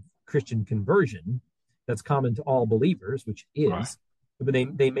fact of Christian conversion that's common to all believers, which is, right. But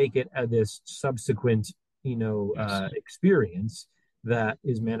they make it this subsequent, experience that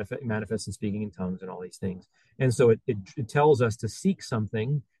is manifest in speaking in tongues and all these things. And so it tells us to seek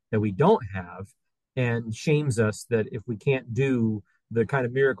something that we don't have and shames us that if we can't do the kind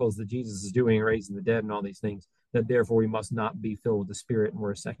of miracles that Jesus is doing, raising the dead and all these things, that therefore we must not be filled with the Spirit and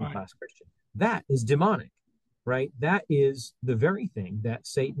we're a second-class Christian. That is demonic, right? That is the very thing that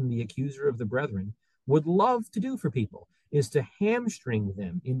Satan, the accuser of the brethren, would love to do for people, is to hamstring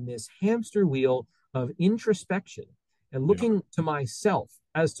them in this hamster wheel of introspection and looking to myself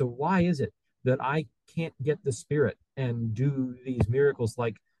as to why is it that I can't get the Spirit and do these miracles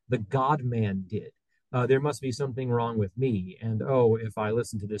like the God-man did. There must be something wrong with me. And, oh, if I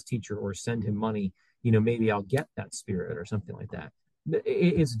listen to this teacher or send him money, maybe I'll get that Spirit or something like that.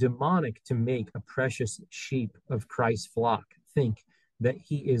 It's demonic to make a precious sheep of Christ's flock think that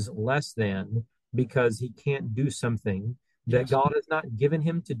he is less than because he can't do something that God has not given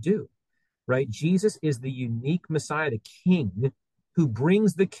him to do, right? Jesus is the unique Messiah, the King, who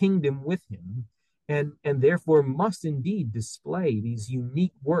brings the kingdom with him, and therefore must indeed display these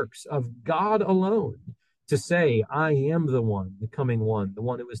unique works of God alone to say, I am the one, the coming one, the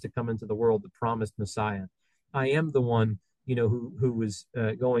one who is to come into the world, the promised Messiah. I am the one, who was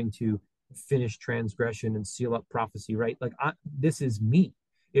going to finish transgression and seal up prophecy, right? Like, this is me.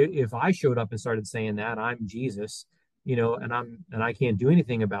 If I showed up and started saying that I'm Jesus, and I can't do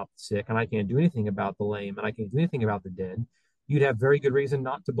anything about the sick, and I can't do anything about the lame, and I can't do anything about the dead, you'd have very good reason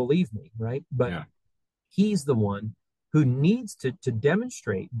not to believe me, right? But he's the one who needs to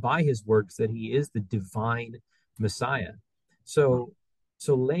demonstrate by his works that he is the divine Messiah. So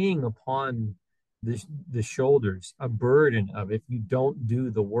laying upon the shoulders a burden of, if you don't do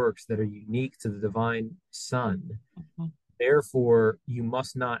the works that are unique to the divine Son, therefore you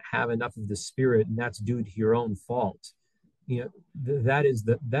must not have enough of the Spirit, and that's due to your own fault. That is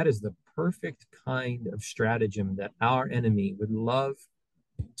the perfect kind of stratagem that our enemy would love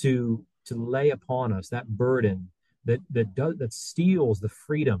to lay upon us, that burden that steals the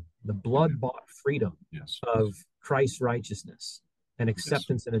freedom, the blood-bought freedom of Christ's righteousness and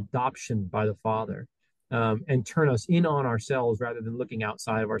acceptance and adoption by the Father, and turn us in on ourselves rather than looking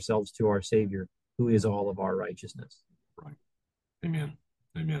outside of ourselves to our Savior, who is all of our righteousness. Right. Amen.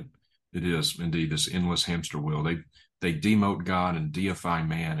 Amen. It is indeed this endless hamster wheel. They demote God and deify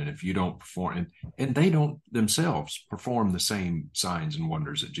man, and if you don't perform, and they don't themselves perform the same signs and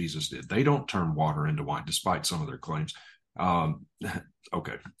wonders that Jesus did. They don't turn water into wine, despite some of their claims.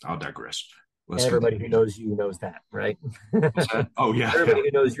 Okay, I'll digress. Everybody who knows you knows that, right? That? Oh, yeah. Everybody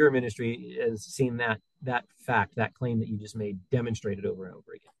who knows your ministry has seen that fact, that claim that you just made, demonstrated over and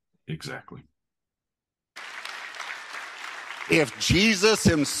over again. Exactly. If Jesus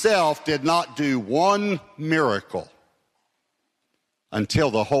himself did not do one miracle until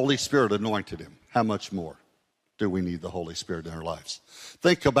the Holy Spirit anointed him, how much more do we need the Holy Spirit in our lives?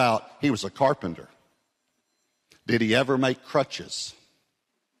 Think about, he was a carpenter. Did he ever make crutches?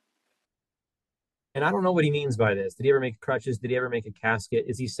 And I don't know what he means by this. Did he ever make crutches? Did he ever make a casket?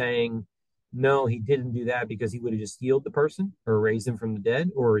 Is he saying, no, he didn't do that because he would have just healed the person or raised him from the dead?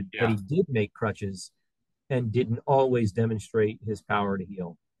 Or that he did make crutches and didn't always demonstrate his power to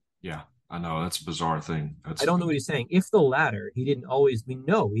heal? Yeah, I know. That's a bizarre thing. I don't know what he's saying. If the latter, we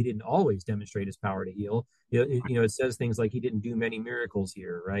know he didn't always demonstrate his power to heal. It says things like he didn't do many miracles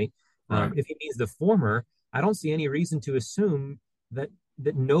here, right? If he means the former, I don't see any reason to assume that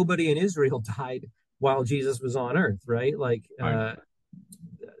nobody in Israel died while Jesus was on earth, right? Like, at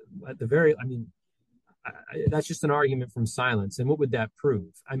the very, that's just an argument from silence. And what would that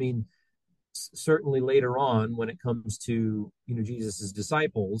prove? I mean, certainly later on, when it comes to, Jesus's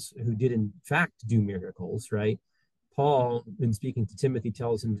disciples who did in fact do miracles, right? Paul, in speaking to Timothy,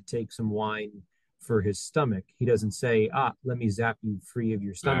 tells him to take some wine for his stomach. He doesn't say, let me zap you free of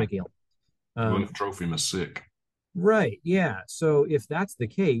your stomach ailment. Trophimus sick. Right. Yeah. So if that's the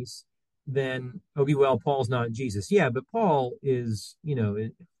case, then, okay, well, Paul's not Jesus. Yeah, but Paul is,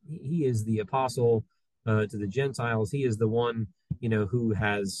 he is the apostle to the Gentiles. He is the one, who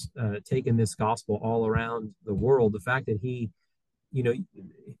has taken this gospel all around the world. The fact that he,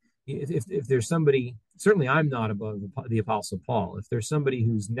 if there's somebody, certainly I'm not above the apostle Paul. If there's somebody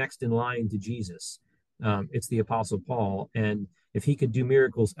who's next in line to Jesus, it's the apostle Paul. And if he could do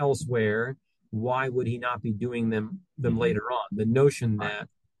miracles elsewhere, why would he not be doing them later on? The notion that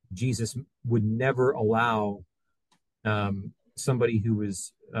Jesus would never allow somebody who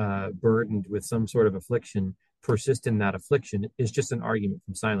was burdened with some sort of affliction persist in that affliction is just an argument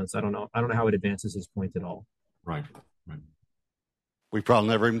from silence. I don't know how it advances his point at all. Right. We probably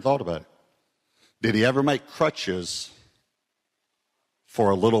never even thought about it. Did he ever make crutches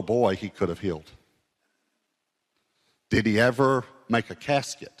for a little boy he could have healed? Did he ever make a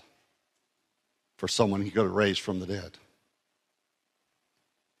casket for someone he could have raised from the dead?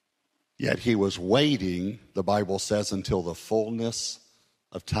 Yet he was waiting, the Bible says, until the fullness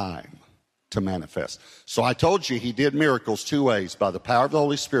of time to manifest. So I told you he did miracles two ways, by the power of the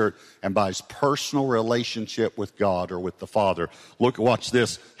Holy Spirit and by his personal relationship with God or with the Father. Watch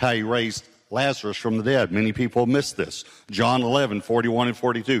this, how he raised Lazarus from the dead. Many people miss this. John 11, 41 and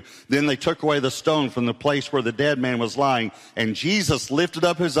 42. Then they took away the stone from the place where the dead man was lying, and Jesus lifted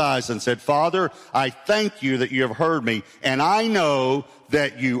up his eyes and said, Father, I thank you that you have heard me, and I know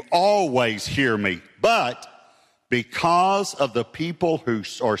that you always hear me. But because of the people who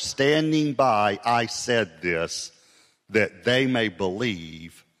are standing by, I said this, that they may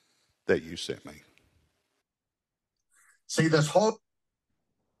believe that you sent me. See, this whole...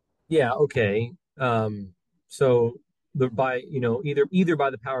 Yeah, okay. So either by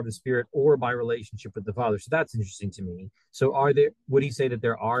the power of the Spirit or by relationship with the Father. So that's interesting to me. So would he say that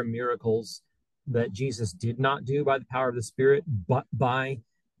there are miracles that Jesus did not do by the power of the Spirit, but by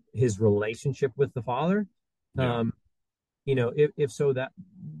his relationship with the Father? Yeah. If so, that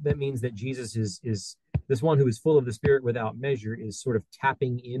means that Jesus is this one who is full of the Spirit without measure, is sort of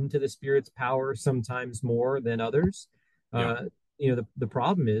tapping into the Spirit's power sometimes more than others. Yeah. The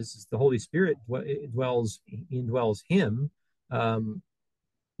problem is the Holy Spirit indwells him,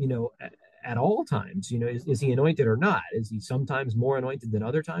 at all times. Is he anointed or not? Is he sometimes more anointed than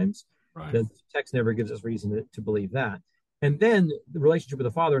other times? Right. The text never gives us reason to believe that. And then the relationship with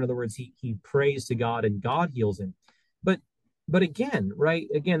the Father, in other words, he prays to God and God heals him. But again, right?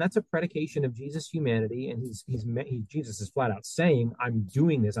 Again, that's a predication of Jesus' humanity, and Jesus is flat out saying, "I'm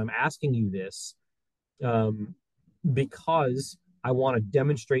doing this. I'm asking you this, because I want to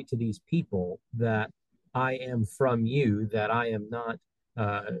demonstrate to these people that I am from you, that I am not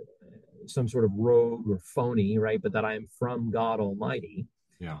some sort of rogue or phony, right? But that I am from God Almighty."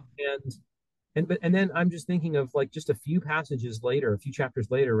 Yeah. And then I'm just thinking of like just a few chapters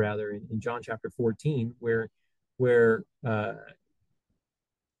later, rather, in John chapter 14, where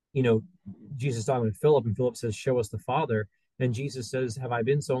Jesus is talking with Philip, and Philip says, "Show us the Father." And Jesus says, "Have I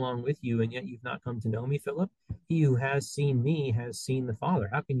been so long with you, and yet you've not come to know me, Philip? He who has seen me has seen the Father.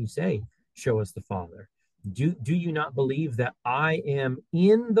 How can you say, 'Show us the Father'? Do you not believe that I am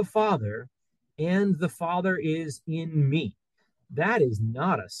in the Father, and the Father is in me?" That is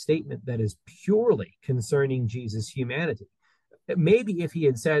not a statement that is purely concerning Jesus' humanity. Maybe if he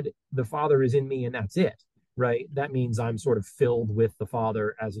had said, "The Father is in me," and that's it, right? That means I'm sort of filled with the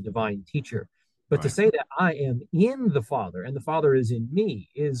Father as a divine teacher. But Right. to say that I am in the Father and the Father is in me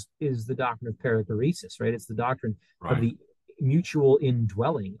is the doctrine of perichoresis, right? It's the doctrine Right. of the mutual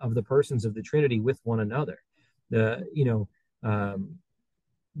indwelling of the persons of the Trinity with one another. The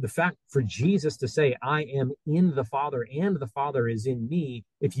fact for Jesus to say, "I am in the Father and the Father is in me.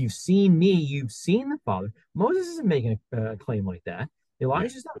 If you've seen me, you've seen the Father." Moses isn't making a claim like that.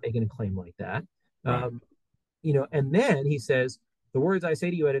 Elijah's not making a claim like that. Right. And then he says, "The words I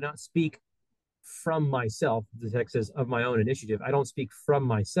say to you, I did not speak from myself." The text says, "of my own initiative. I don't speak from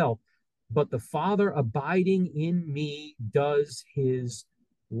myself, but the Father abiding in me does his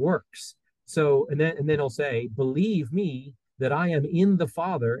works." So, and then he'll say, "Believe me that I am in the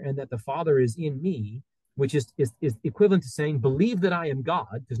Father and that the Father is in me," which is equivalent to saying, "Believe that I am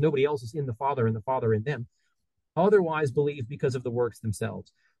God," because nobody else is in the Father and the Father in them. "Otherwise believe because of the works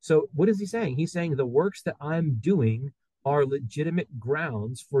themselves." So what is he saying? He's saying the works that I'm doing are legitimate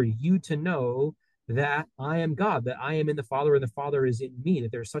grounds for you to know that I am God, that I am in the Father and the Father is in me,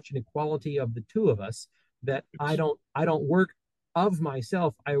 that there's such an equality of the two of us, that I don't work of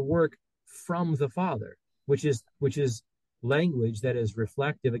myself, I work from the Father, which is language that is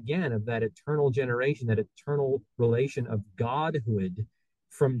reflective again of that eternal generation, that eternal relation of godhood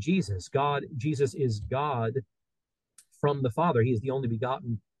from Jesus. Jesus is God from the Father. He is the only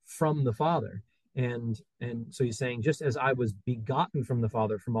begotten from the Father. And so he's saying, just as I was begotten from the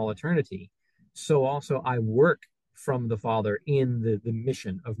Father from all eternity, so also I work from the Father in the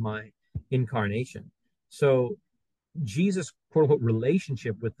mission of my incarnation. So Jesus' quote unquote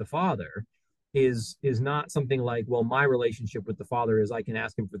relationship with the Father is not something like, well, my relationship with the Father is I can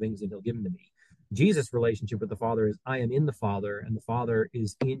ask him for things and he'll give them to me. Jesus' relationship with the Father is I am in the Father and the Father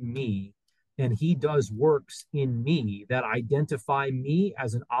is in me, and he does works in me that identify me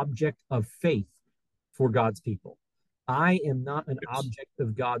as an object of faith for God's people. I am not an object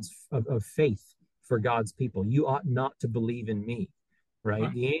of of faith for God's people. You ought not to believe in me,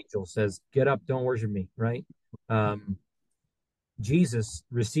 right? The angel says, "Get up, don't worship me," right? Jesus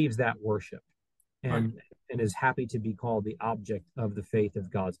receives that worship and is happy to be called the object of the faith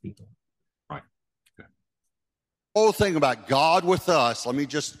of God's people. Right. Okay. Whole thing about God with us, let me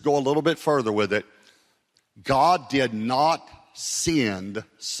just go a little bit further with it. God did not send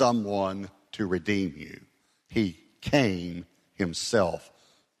someone to redeem you. He came himself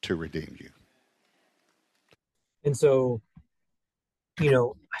to redeem you. And so,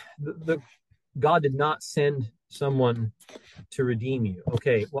 the God did not send someone to redeem you.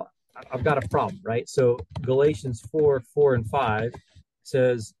 Okay, well, I've got a problem, right? So Galatians 4:4 and 5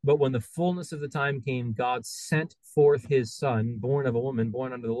 says, but when the fullness of the time came, God sent forth his son, born of a woman,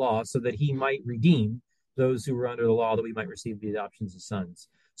 born under the law, so that he might redeem those who were under the law, that we might receive the adoptions as sons.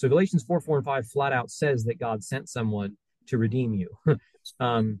 So Galatians 4:4 and 5 flat out says that God sent someone to redeem you.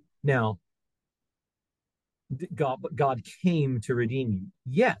 Now, God came to redeem you.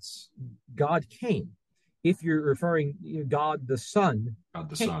 Yes, God came. If you're referring, God the Son, God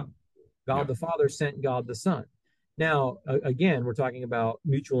the came. Son. God the Father sent God the Son. Now, again, we're talking about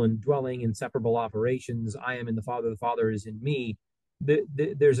mutual indwelling, inseparable operations. I am in the Father is in me.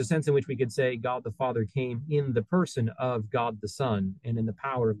 There's a sense in which we could say God the Father came in the person of God the Son and in the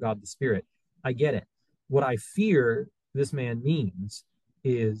power of God the Spirit. I get it. What I fear this man means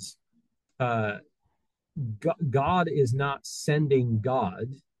is God is not sending God,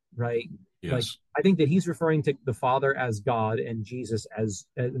 right? Yes. Like, I think that he's referring to the Father as God and Jesus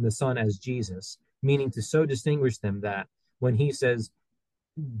and the Son as Jesus, meaning to so distinguish them that when he says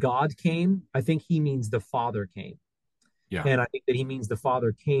God came, I think he means the Father came. Yeah. And I think that he means the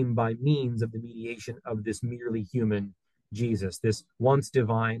Father came by means of the mediation of this merely human Jesus, this once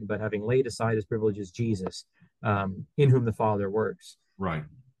divine, but having laid aside his privileges, Jesus, in whom the Father works. Right.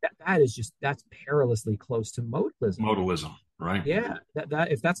 That's perilously close to modalism. Modalism, right? Yeah,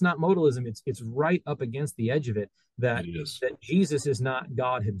 that if that's not modalism, it's right up against the edge of it. That Jesus is not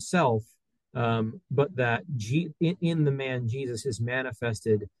God himself, but that in the man Jesus is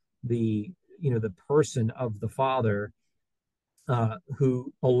manifested the person of the Father,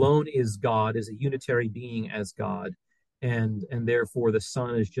 who alone is God, is a unitary being as God, and therefore the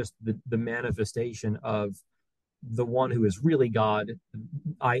Son is just the manifestation of the one who is really God,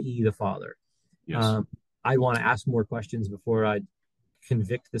 i.e. the Father. Yes. I want to ask more questions before I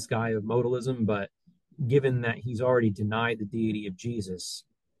convict this guy of modalism, but given that he's already denied the deity of Jesus,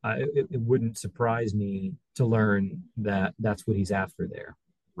 it wouldn't surprise me to learn that that's what he's after there.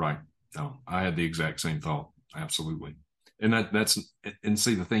 Right. No, I had the exact same thought. Absolutely. And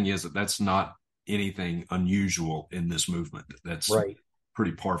see, the thing is that's not anything unusual in this movement. That's right.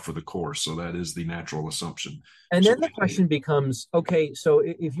 Pretty par for the course. So that is the natural assumption. And then the question becomes, okay, so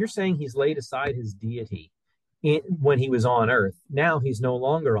if you're saying he's laid aside his deity when he was on earth, now he's no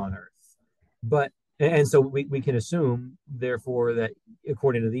longer on earth. And so we can assume, therefore, that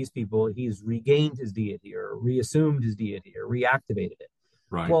according to these people, he's regained his deity or reassumed his deity or reactivated it.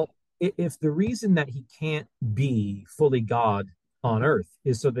 Right. Well, if the reason that he can't be fully God on earth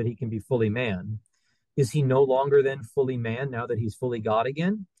is so that he can be fully man, is he no longer then fully man now that he's fully God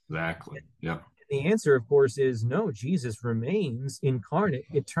again? Exactly. Yeah. The answer, of course, is no. Jesus remains incarnate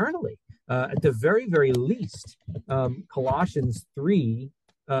eternally. At the very, very least, Colossians 3,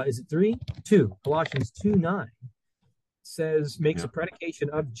 is it 3? 2. Colossians 2:9 makes a predication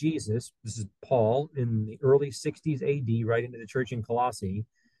of Jesus. This is Paul in the early 60s AD, right into the church in Colossae.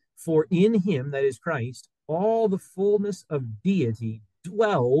 For in him, that is Christ, all the fullness of deity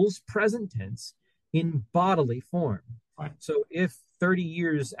dwells, present tense, in bodily form. Right. So if 30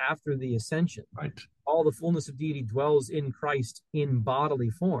 years after the ascension, right, all the fullness of deity dwells in Christ in bodily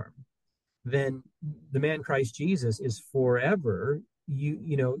form, then the man Christ Jesus is forever,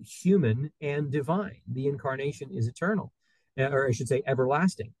 human and divine. The incarnation is eternal, or I should say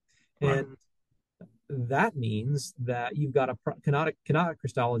everlasting. Right. And that means that you've got canonic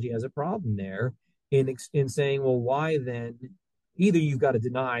Christology has a problem there in saying, well, why then? Either you've got to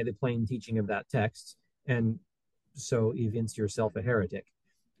deny the plain teaching of that text and so evince yourself a heretic,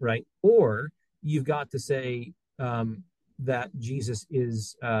 right? Or you've got to say that Jesus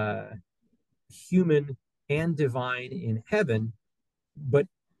is human and divine in heaven,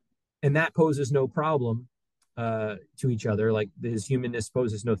 and that poses no problem to each other. Like his humanness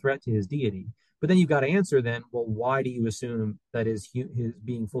poses no threat to his deity. But then you've got to answer then, well, why do you assume that his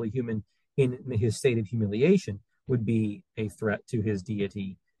being fully human in his state of humiliation would be a threat to his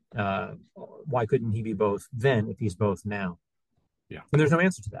deity? Why couldn't he be both then if he's both now? Yeah. And there's no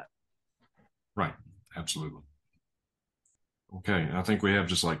answer to that. Right. Absolutely. Okay. I think we have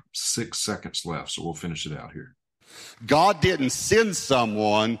just like 6 seconds left, so we'll finish it out here. God didn't send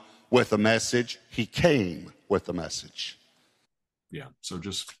someone with a message. He came with a message. Yeah. So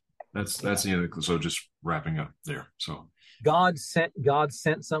just that's the end. So just wrapping up there. So God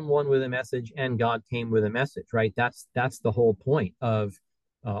sent someone with a message, and God came with a message, right? That's the whole point of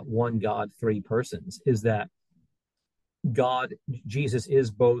one God, three persons, is that God, Jesus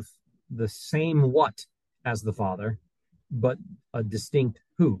is both the same what as the Father, but a distinct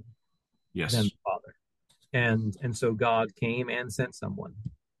who than Yes. the Father. And so God came and sent someone.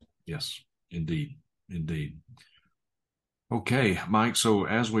 Yes. Indeed. Indeed. Okay, Mike. So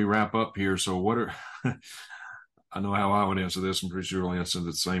as we wrap up here, so what are I know how I would answer this. I'm pretty sure I'll answer it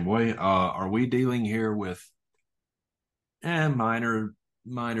the same way. Are we dealing here with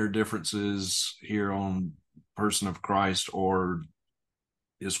minor differences here on person of Christ, or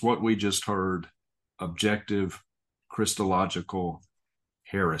is what we just heard objective Christological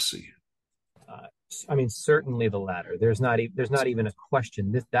heresy? I mean, certainly the latter. There's not even a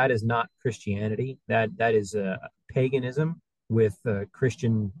question. That is not Christianity. That is paganism with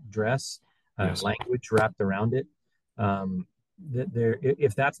Christian dress, Yes. language wrapped around it.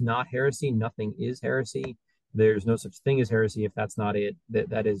 If that's not heresy, nothing is heresy. There's no such thing as heresy if that's not it.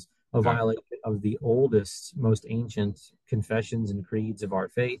 That is a Exactly. violation of the oldest, most ancient confessions and creeds of our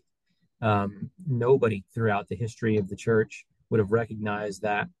faith. Nobody throughout the history of the church would have recognized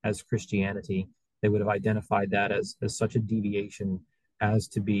that as Christianity. They would have identified that as such a deviation as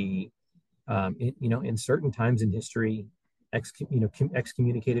to be, in certain times in history,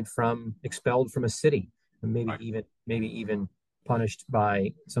 excommunicated from, expelled from a city, and Right. maybe even punished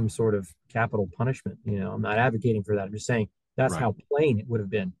by some sort of capital punishment. I'm not advocating for that. I'm just saying that's Right. how plain it would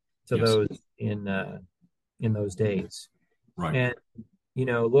have been to Yes. those in those days. Right. And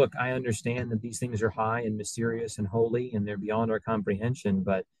look, I understand that these things are high and mysterious and holy, and they're beyond our comprehension,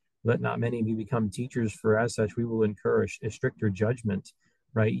 but let not many of you become teachers, for as such we will incur a stricter judgment,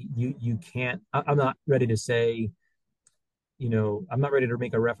 right? You can't, I'm not ready to say, I'm not ready to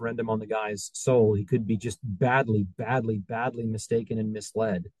make a referendum on the guy's soul. He could be just badly mistaken and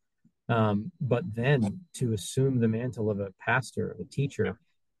misled. But then to assume the mantle of a pastor, of a Yeah. teacher,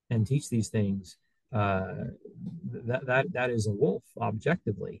 and teach these things, uh, that is a wolf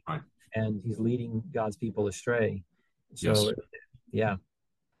objectively, Right. and he's leading God's people astray. Yes. So, yeah,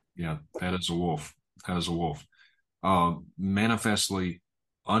 Yeah. That is a wolf. That is a wolf. Manifestly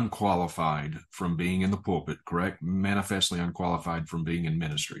unqualified from being in the pulpit, correct? Manifestly unqualified from being in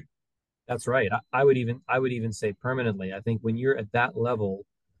ministry. that's right. I would even say permanently. I think when you're at that level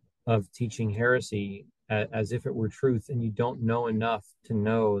of teaching heresy as if it were truth, and you don't know enough to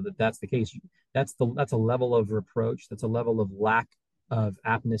know that that's the case, that's a level of reproach. That's a level of lack of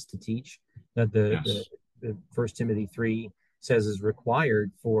aptness to teach that Yes. the First Timothy 3 says is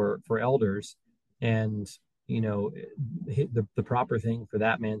required for elders. And the proper thing for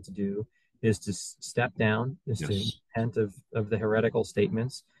that man to do is to step down, is to Yes. repent of the heretical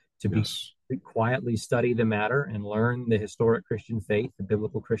statements, to be Yes. quietly study the matter and learn the historic Christian faith, the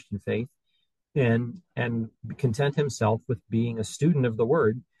biblical Christian faith, and content himself with being a student of the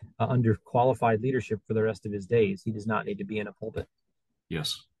word under qualified leadership for the rest of his days. He does not need to be in a pulpit.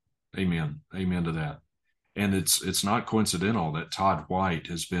 Yes. Amen. Amen to that. And it's not coincidental that Todd White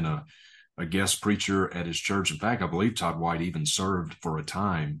has been a guest preacher at his church. In fact, I believe Todd White even served for a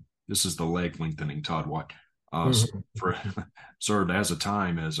time. This is the leg lengthening Todd White. Mm-hmm. For served as a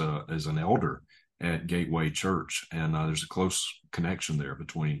time as an elder at Gateway Church, and there's a close connection there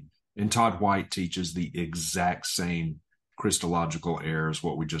between. And Todd White teaches the exact same Christological error as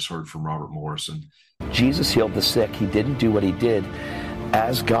what we just heard from Robert Morrison. Jesus healed the sick. He didn't do what he did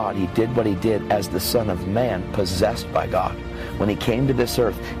as God. He did what he did as the Son of Man, possessed by God. When he came to this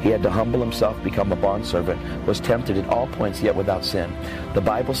earth, he had to humble himself, become a bondservant, was tempted at all points, yet without sin. The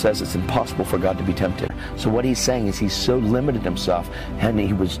Bible says it's impossible for God to be tempted. So what he's saying is he's so limited himself, and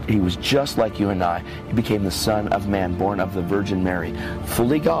he was just like you and I. He became the Son of Man, born of the Virgin Mary,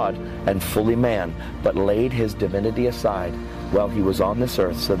 fully God and fully man, but laid his divinity aside while he was on this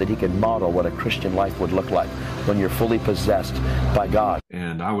earth so that he could model what a Christian life would look like when you're fully possessed by God.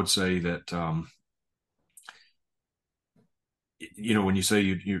 And I would say that when you say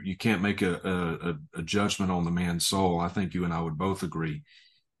you can't make a judgment on the man's soul, I think you and I would both agree.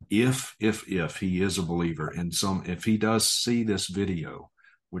 If he is a believer, and if he does see this video,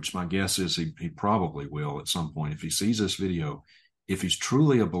 which my guess is he probably will at some point, if he sees this video, if he's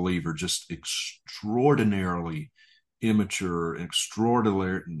truly a believer, just extraordinarily immature,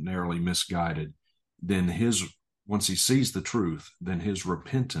 extraordinarily misguided, then once he sees the truth, then his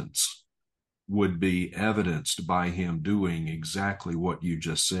repentance would be evidenced by him doing exactly what you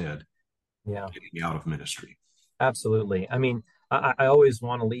just said, Yeah, getting out of ministry. absolutely. I mean, I always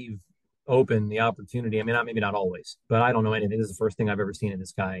want to leave open the opportunity. I mean, maybe not always, but I don't know anything. This is the first thing I've ever seen of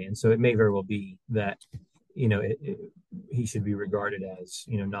this guy, and so it may very well be that he should be regarded as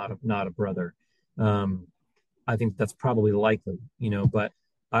not a brother. I think that's probably likely, but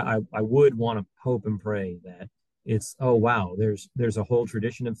I would want to hope and pray that It's, oh wow, there's a whole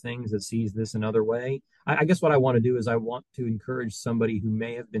tradition of things that sees this another way. I guess what I want to do is I want to encourage somebody who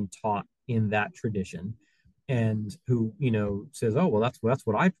may have been taught in that tradition and who, says, oh well, that's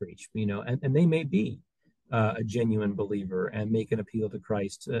what I preach, and they may be a genuine believer and make an appeal to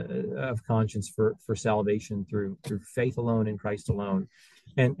Christ of conscience for salvation through faith alone in Christ alone,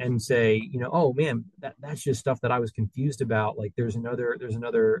 and say, oh man, that's just stuff that I was confused about. Like there's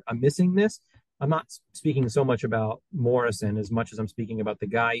another, I'm missing this. I'm not speaking so much about Morrison as much as I'm speaking about the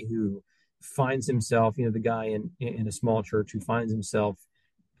guy who finds himself, the guy in a small church who finds himself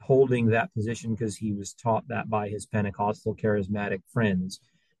holding that position because he was taught that by his Pentecostal charismatic friends.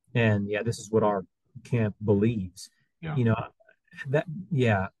 And yeah, this is what our camp believes. Yeah. That,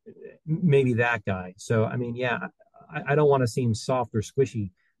 yeah, maybe that guy. So I mean, yeah, I don't want to seem soft or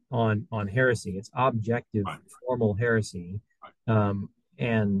squishy on heresy. It's objective, right. Formal heresy. Right.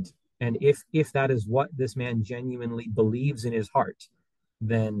 And if that is what this man genuinely believes in his heart,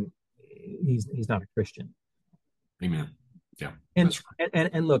 then he's not a Christian. Amen. Yeah.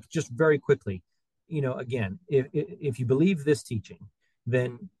 And look, just very quickly, again, if you believe this teaching,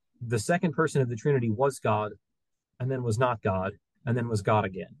 then the second person of the Trinity was God, and then was not God, and then was God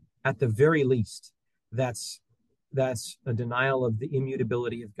again. At the very least, that's a denial of the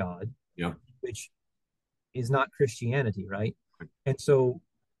immutability of God, yeah, which is not Christianity, right? And so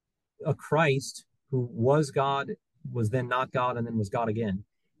a Christ who was God, was then not God, and then was God again,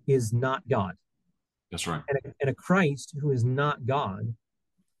 is not God. That's right. And a Christ who is not God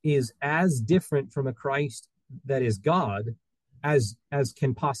is as different from a Christ that is God as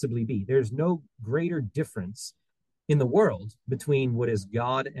can possibly be. There's no greater difference in the world between what is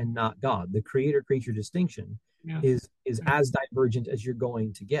God and not God. The creator-creature distinction is as divergent as you're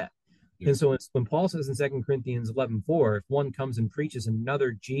going to get. Yeah. And so when Paul says in 2 Corinthians 11:4, if one comes and preaches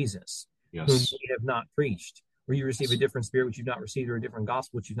another Jesus, whom we have not preached, or you receive a different spirit which you've not received, or a different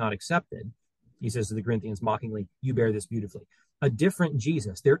gospel which you've not accepted, he says to the Corinthians mockingly, you bear this beautifully. A different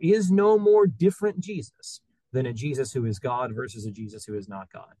Jesus. There is no more different Jesus than a Jesus who is God versus a Jesus who is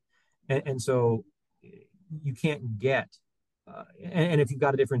not God. And so you can't get, and if you've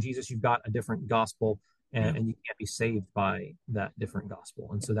got a different Jesus, you've got a different gospel, and you can't be saved by that different gospel.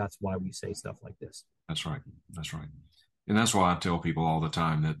 And so that's why we say stuff like this. That's right. That's right. And that's why I tell people all the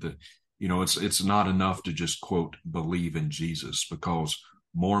time that it's not enough to just quote, believe in Jesus, because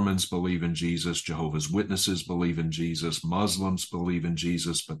Mormons believe in Jesus, Jehovah's Witnesses believe in Jesus, Muslims believe in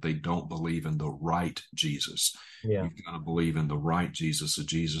Jesus, but they don't believe in the right Jesus. Yeah. You've got to believe in the right Jesus, the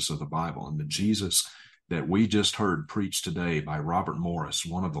Jesus of the Bible. And the Jesus that we just heard preached today by Robert Morris,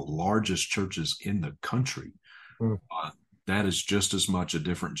 one of the largest churches in the country, that is just as much a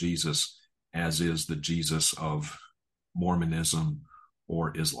different Jesus as is the Jesus of Mormonism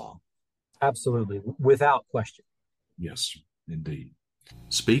or Islam. Absolutely, without question. Yes, indeed.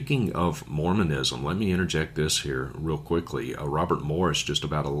 Speaking of Mormonism, let me interject this here real quickly. Robert Morris, just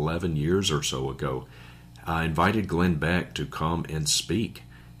about 11 years or so ago, invited Glenn Beck to come and speak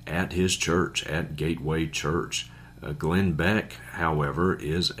at his church, at Gateway Church. Glenn Beck, however,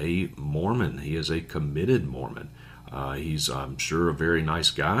 is a Mormon. He is a committed Mormon. He's, I'm sure, a very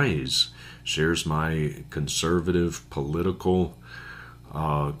nice guy. He shares my conservative political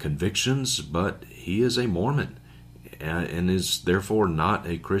convictions, but he is a Mormon and is therefore not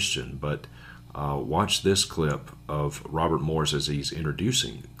a Christian. But watch this clip of Robert Morris as he's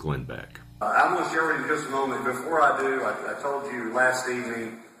introducing Glenn Beck. I'm going to share with you just a moment. Before I do, I told you last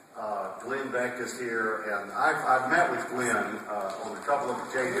evening, Glenn Beck is here, and I've met with Glenn on a couple of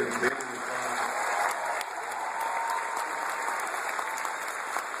occasions.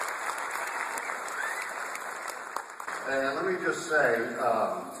 And let me just say,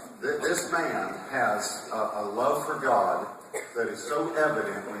 this man has a love for God that is so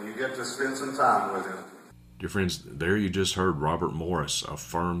evident when you get to spend some time with him. Dear friends, there you just heard Robert Morris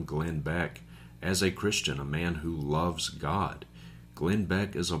affirm Glenn Beck as a Christian, a man who loves God. Glenn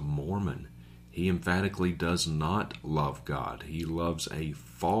Beck is a Mormon. He emphatically does not love God. He loves a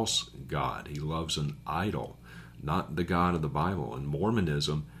false God. He loves an idol, not the God of the Bible. In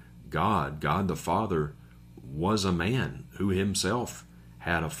Mormonism, God the Father, was a man who himself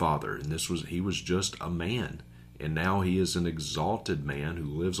had a father, and he was just a man. And now he is an exalted man who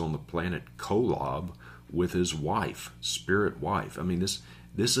lives on the planet Kolob with his wife, spirit wife. I mean,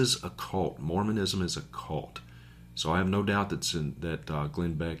 this is a cult. Mormonism is a cult. So I have no doubt that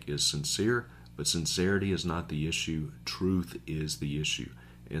Glenn Beck is sincere, but sincerity is not the issue. Truth is the issue.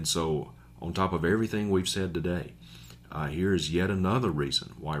 And so on top of everything we've said today, here is yet another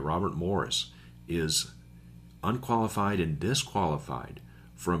reason why Robert Morris is unqualified and disqualified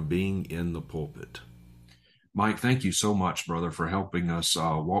from being in the pulpit. Mike, thank you so much, brother, for helping us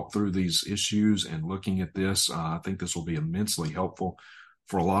walk through these issues and looking at this. I think this will be immensely helpful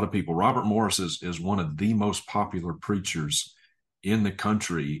for a lot of people. Robert Morris is one of the most popular preachers in the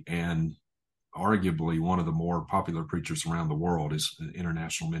country, and arguably one of the more popular preachers around the world. His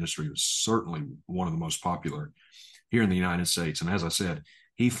international ministry was certainly one of the most popular here in the United States. And as I said,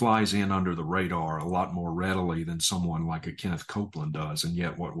 he flies in under the radar a lot more readily than someone like a Kenneth Copeland does. And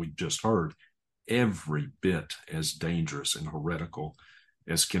yet what we just heard, every bit as dangerous and heretical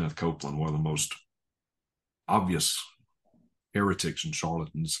as Kenneth Copeland, one of the most obvious heretics and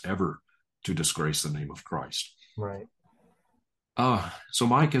charlatans ever to disgrace the name of Christ. Right. So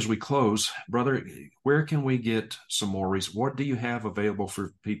Mike, as we close, brother, where can we get some more research? What do you have available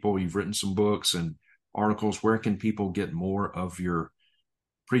for people? You've written some books and articles. Where can people get more of your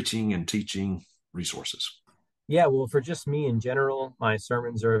preaching and teaching resources? Yeah, well, for just me in general, my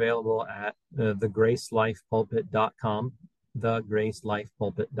sermons are available at thegracelifepulpit.com,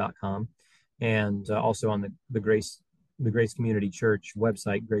 thegracelifepulpit.com, and also on the Grace Community Church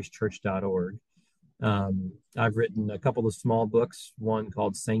website, gracechurch.org. I've written a couple of small books, one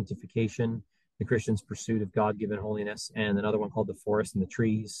called Sanctification, The Christian's Pursuit of God-Given Holiness, and another one called The Forest and the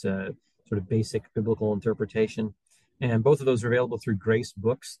Trees, sort of basic biblical interpretation. And both of those are available through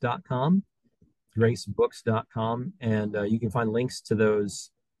gracebooks.com, and you can find links to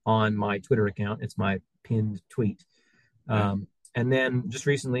those on my Twitter account. It's my pinned tweet. And then just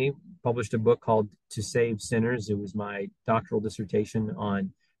recently published a book called To Save Sinners. It was my doctoral dissertation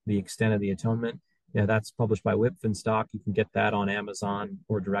on the extent of the atonement. Yeah, that's published by Whitfenstock. You can get that on Amazon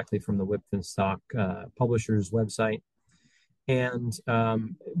or directly from the Whitfenstock publisher's website. And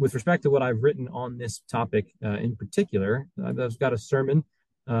with respect to what I've written on this topic in particular, I've got a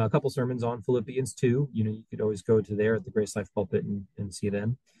couple sermons on Philippians 2. You could always go to there at the Grace Life Pulpit and see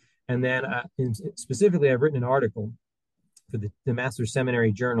them. And then specifically, I've written an article for the Master's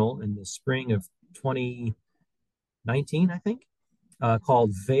Seminary Journal in the spring of 2019, I think,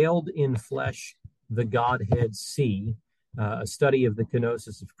 called Veiled in Flesh, the Godhead See, a study of the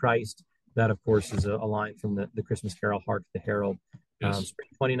kenosis of Christ. That, of course, is a line from the Christmas carol, Hark the Herald, spring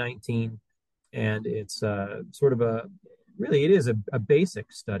 2019. And it's sort of it is a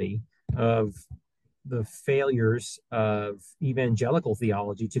basic study of the failures of evangelical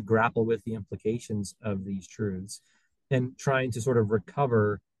theology to grapple with the implications of these truths and trying to sort of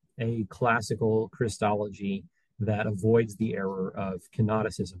recover a classical Christology that avoids the error of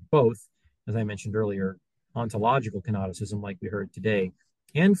kenoticism, both, as I mentioned earlier, ontological kenoticism, like we heard today,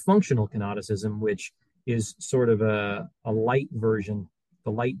 and functional kenoticism, which is sort of a light version,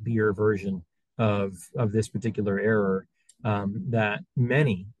 the light beer version of this particular error that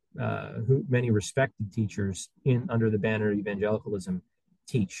many respected teachers under the banner of evangelicalism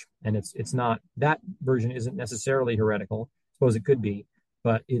teach. And it's not, that version isn't necessarily heretical. I suppose it could be,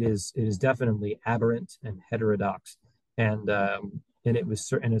 but it is definitely aberrant and heterodox, and it's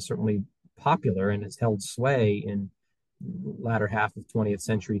certainly popular and has held sway in latter half of 20th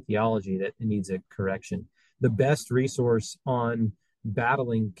century theology that needs a correction. The best resource on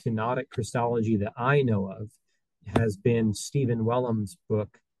battling kenotic Christology that I know of has been Stephen Wellham's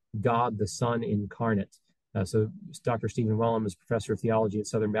book, God the Son Incarnate. So Dr. Stephen Wellham is professor of theology at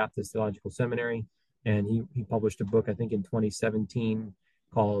Southern Baptist Theological Seminary, and he published a book, I think in 2017,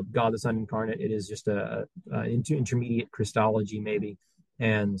 called God the Son Incarnate. It is just a intermediate Christology maybe,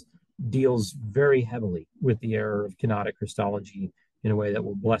 and deals very heavily with the error of kenotic Christology in a way that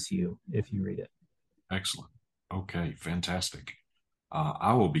will bless you if you read it. Excellent. Okay, fantastic.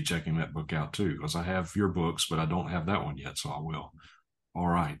 I will be checking that book out too, because I have your books, but I don't have that one yet, so I will. All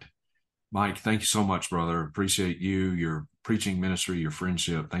right. Mike, thank you so much, brother. Appreciate you, your preaching ministry, your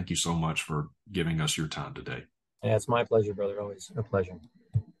friendship. Thank you so much for giving us your time today. Yeah, it's my pleasure, brother. Always a pleasure.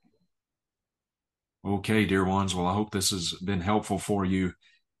 Okay, dear ones. Well, I hope this has been helpful for you.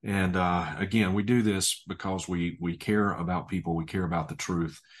 And again, we do this because we care about people. We care about the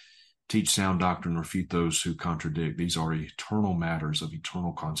truth. Teach sound doctrine, refute those who contradict. These are eternal matters of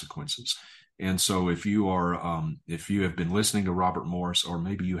eternal consequences. And so if you have been listening to Robert Morris, or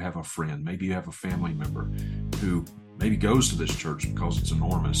maybe you have a friend, maybe you have a family member who maybe goes to this church because it's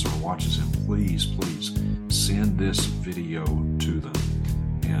enormous or watches him, please send this video to them.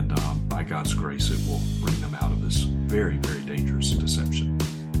 And by God's grace, it will bring them out of this very, very dangerous deception.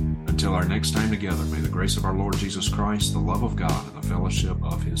 Until our next time together, may the grace of our Lord Jesus Christ, the love of God, and the fellowship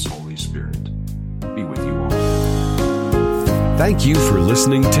of His Holy Spirit be with you all. Thank you for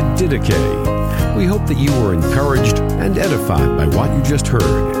listening to Didache. We hope that you were encouraged and edified by what you just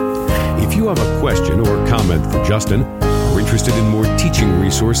heard. If you have a question or comment for Justin, or interested in more teaching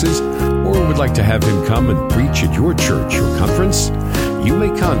resources, or would like to have him come and preach at your church or conference, you may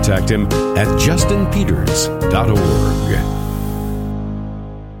contact him at justinpeters.org.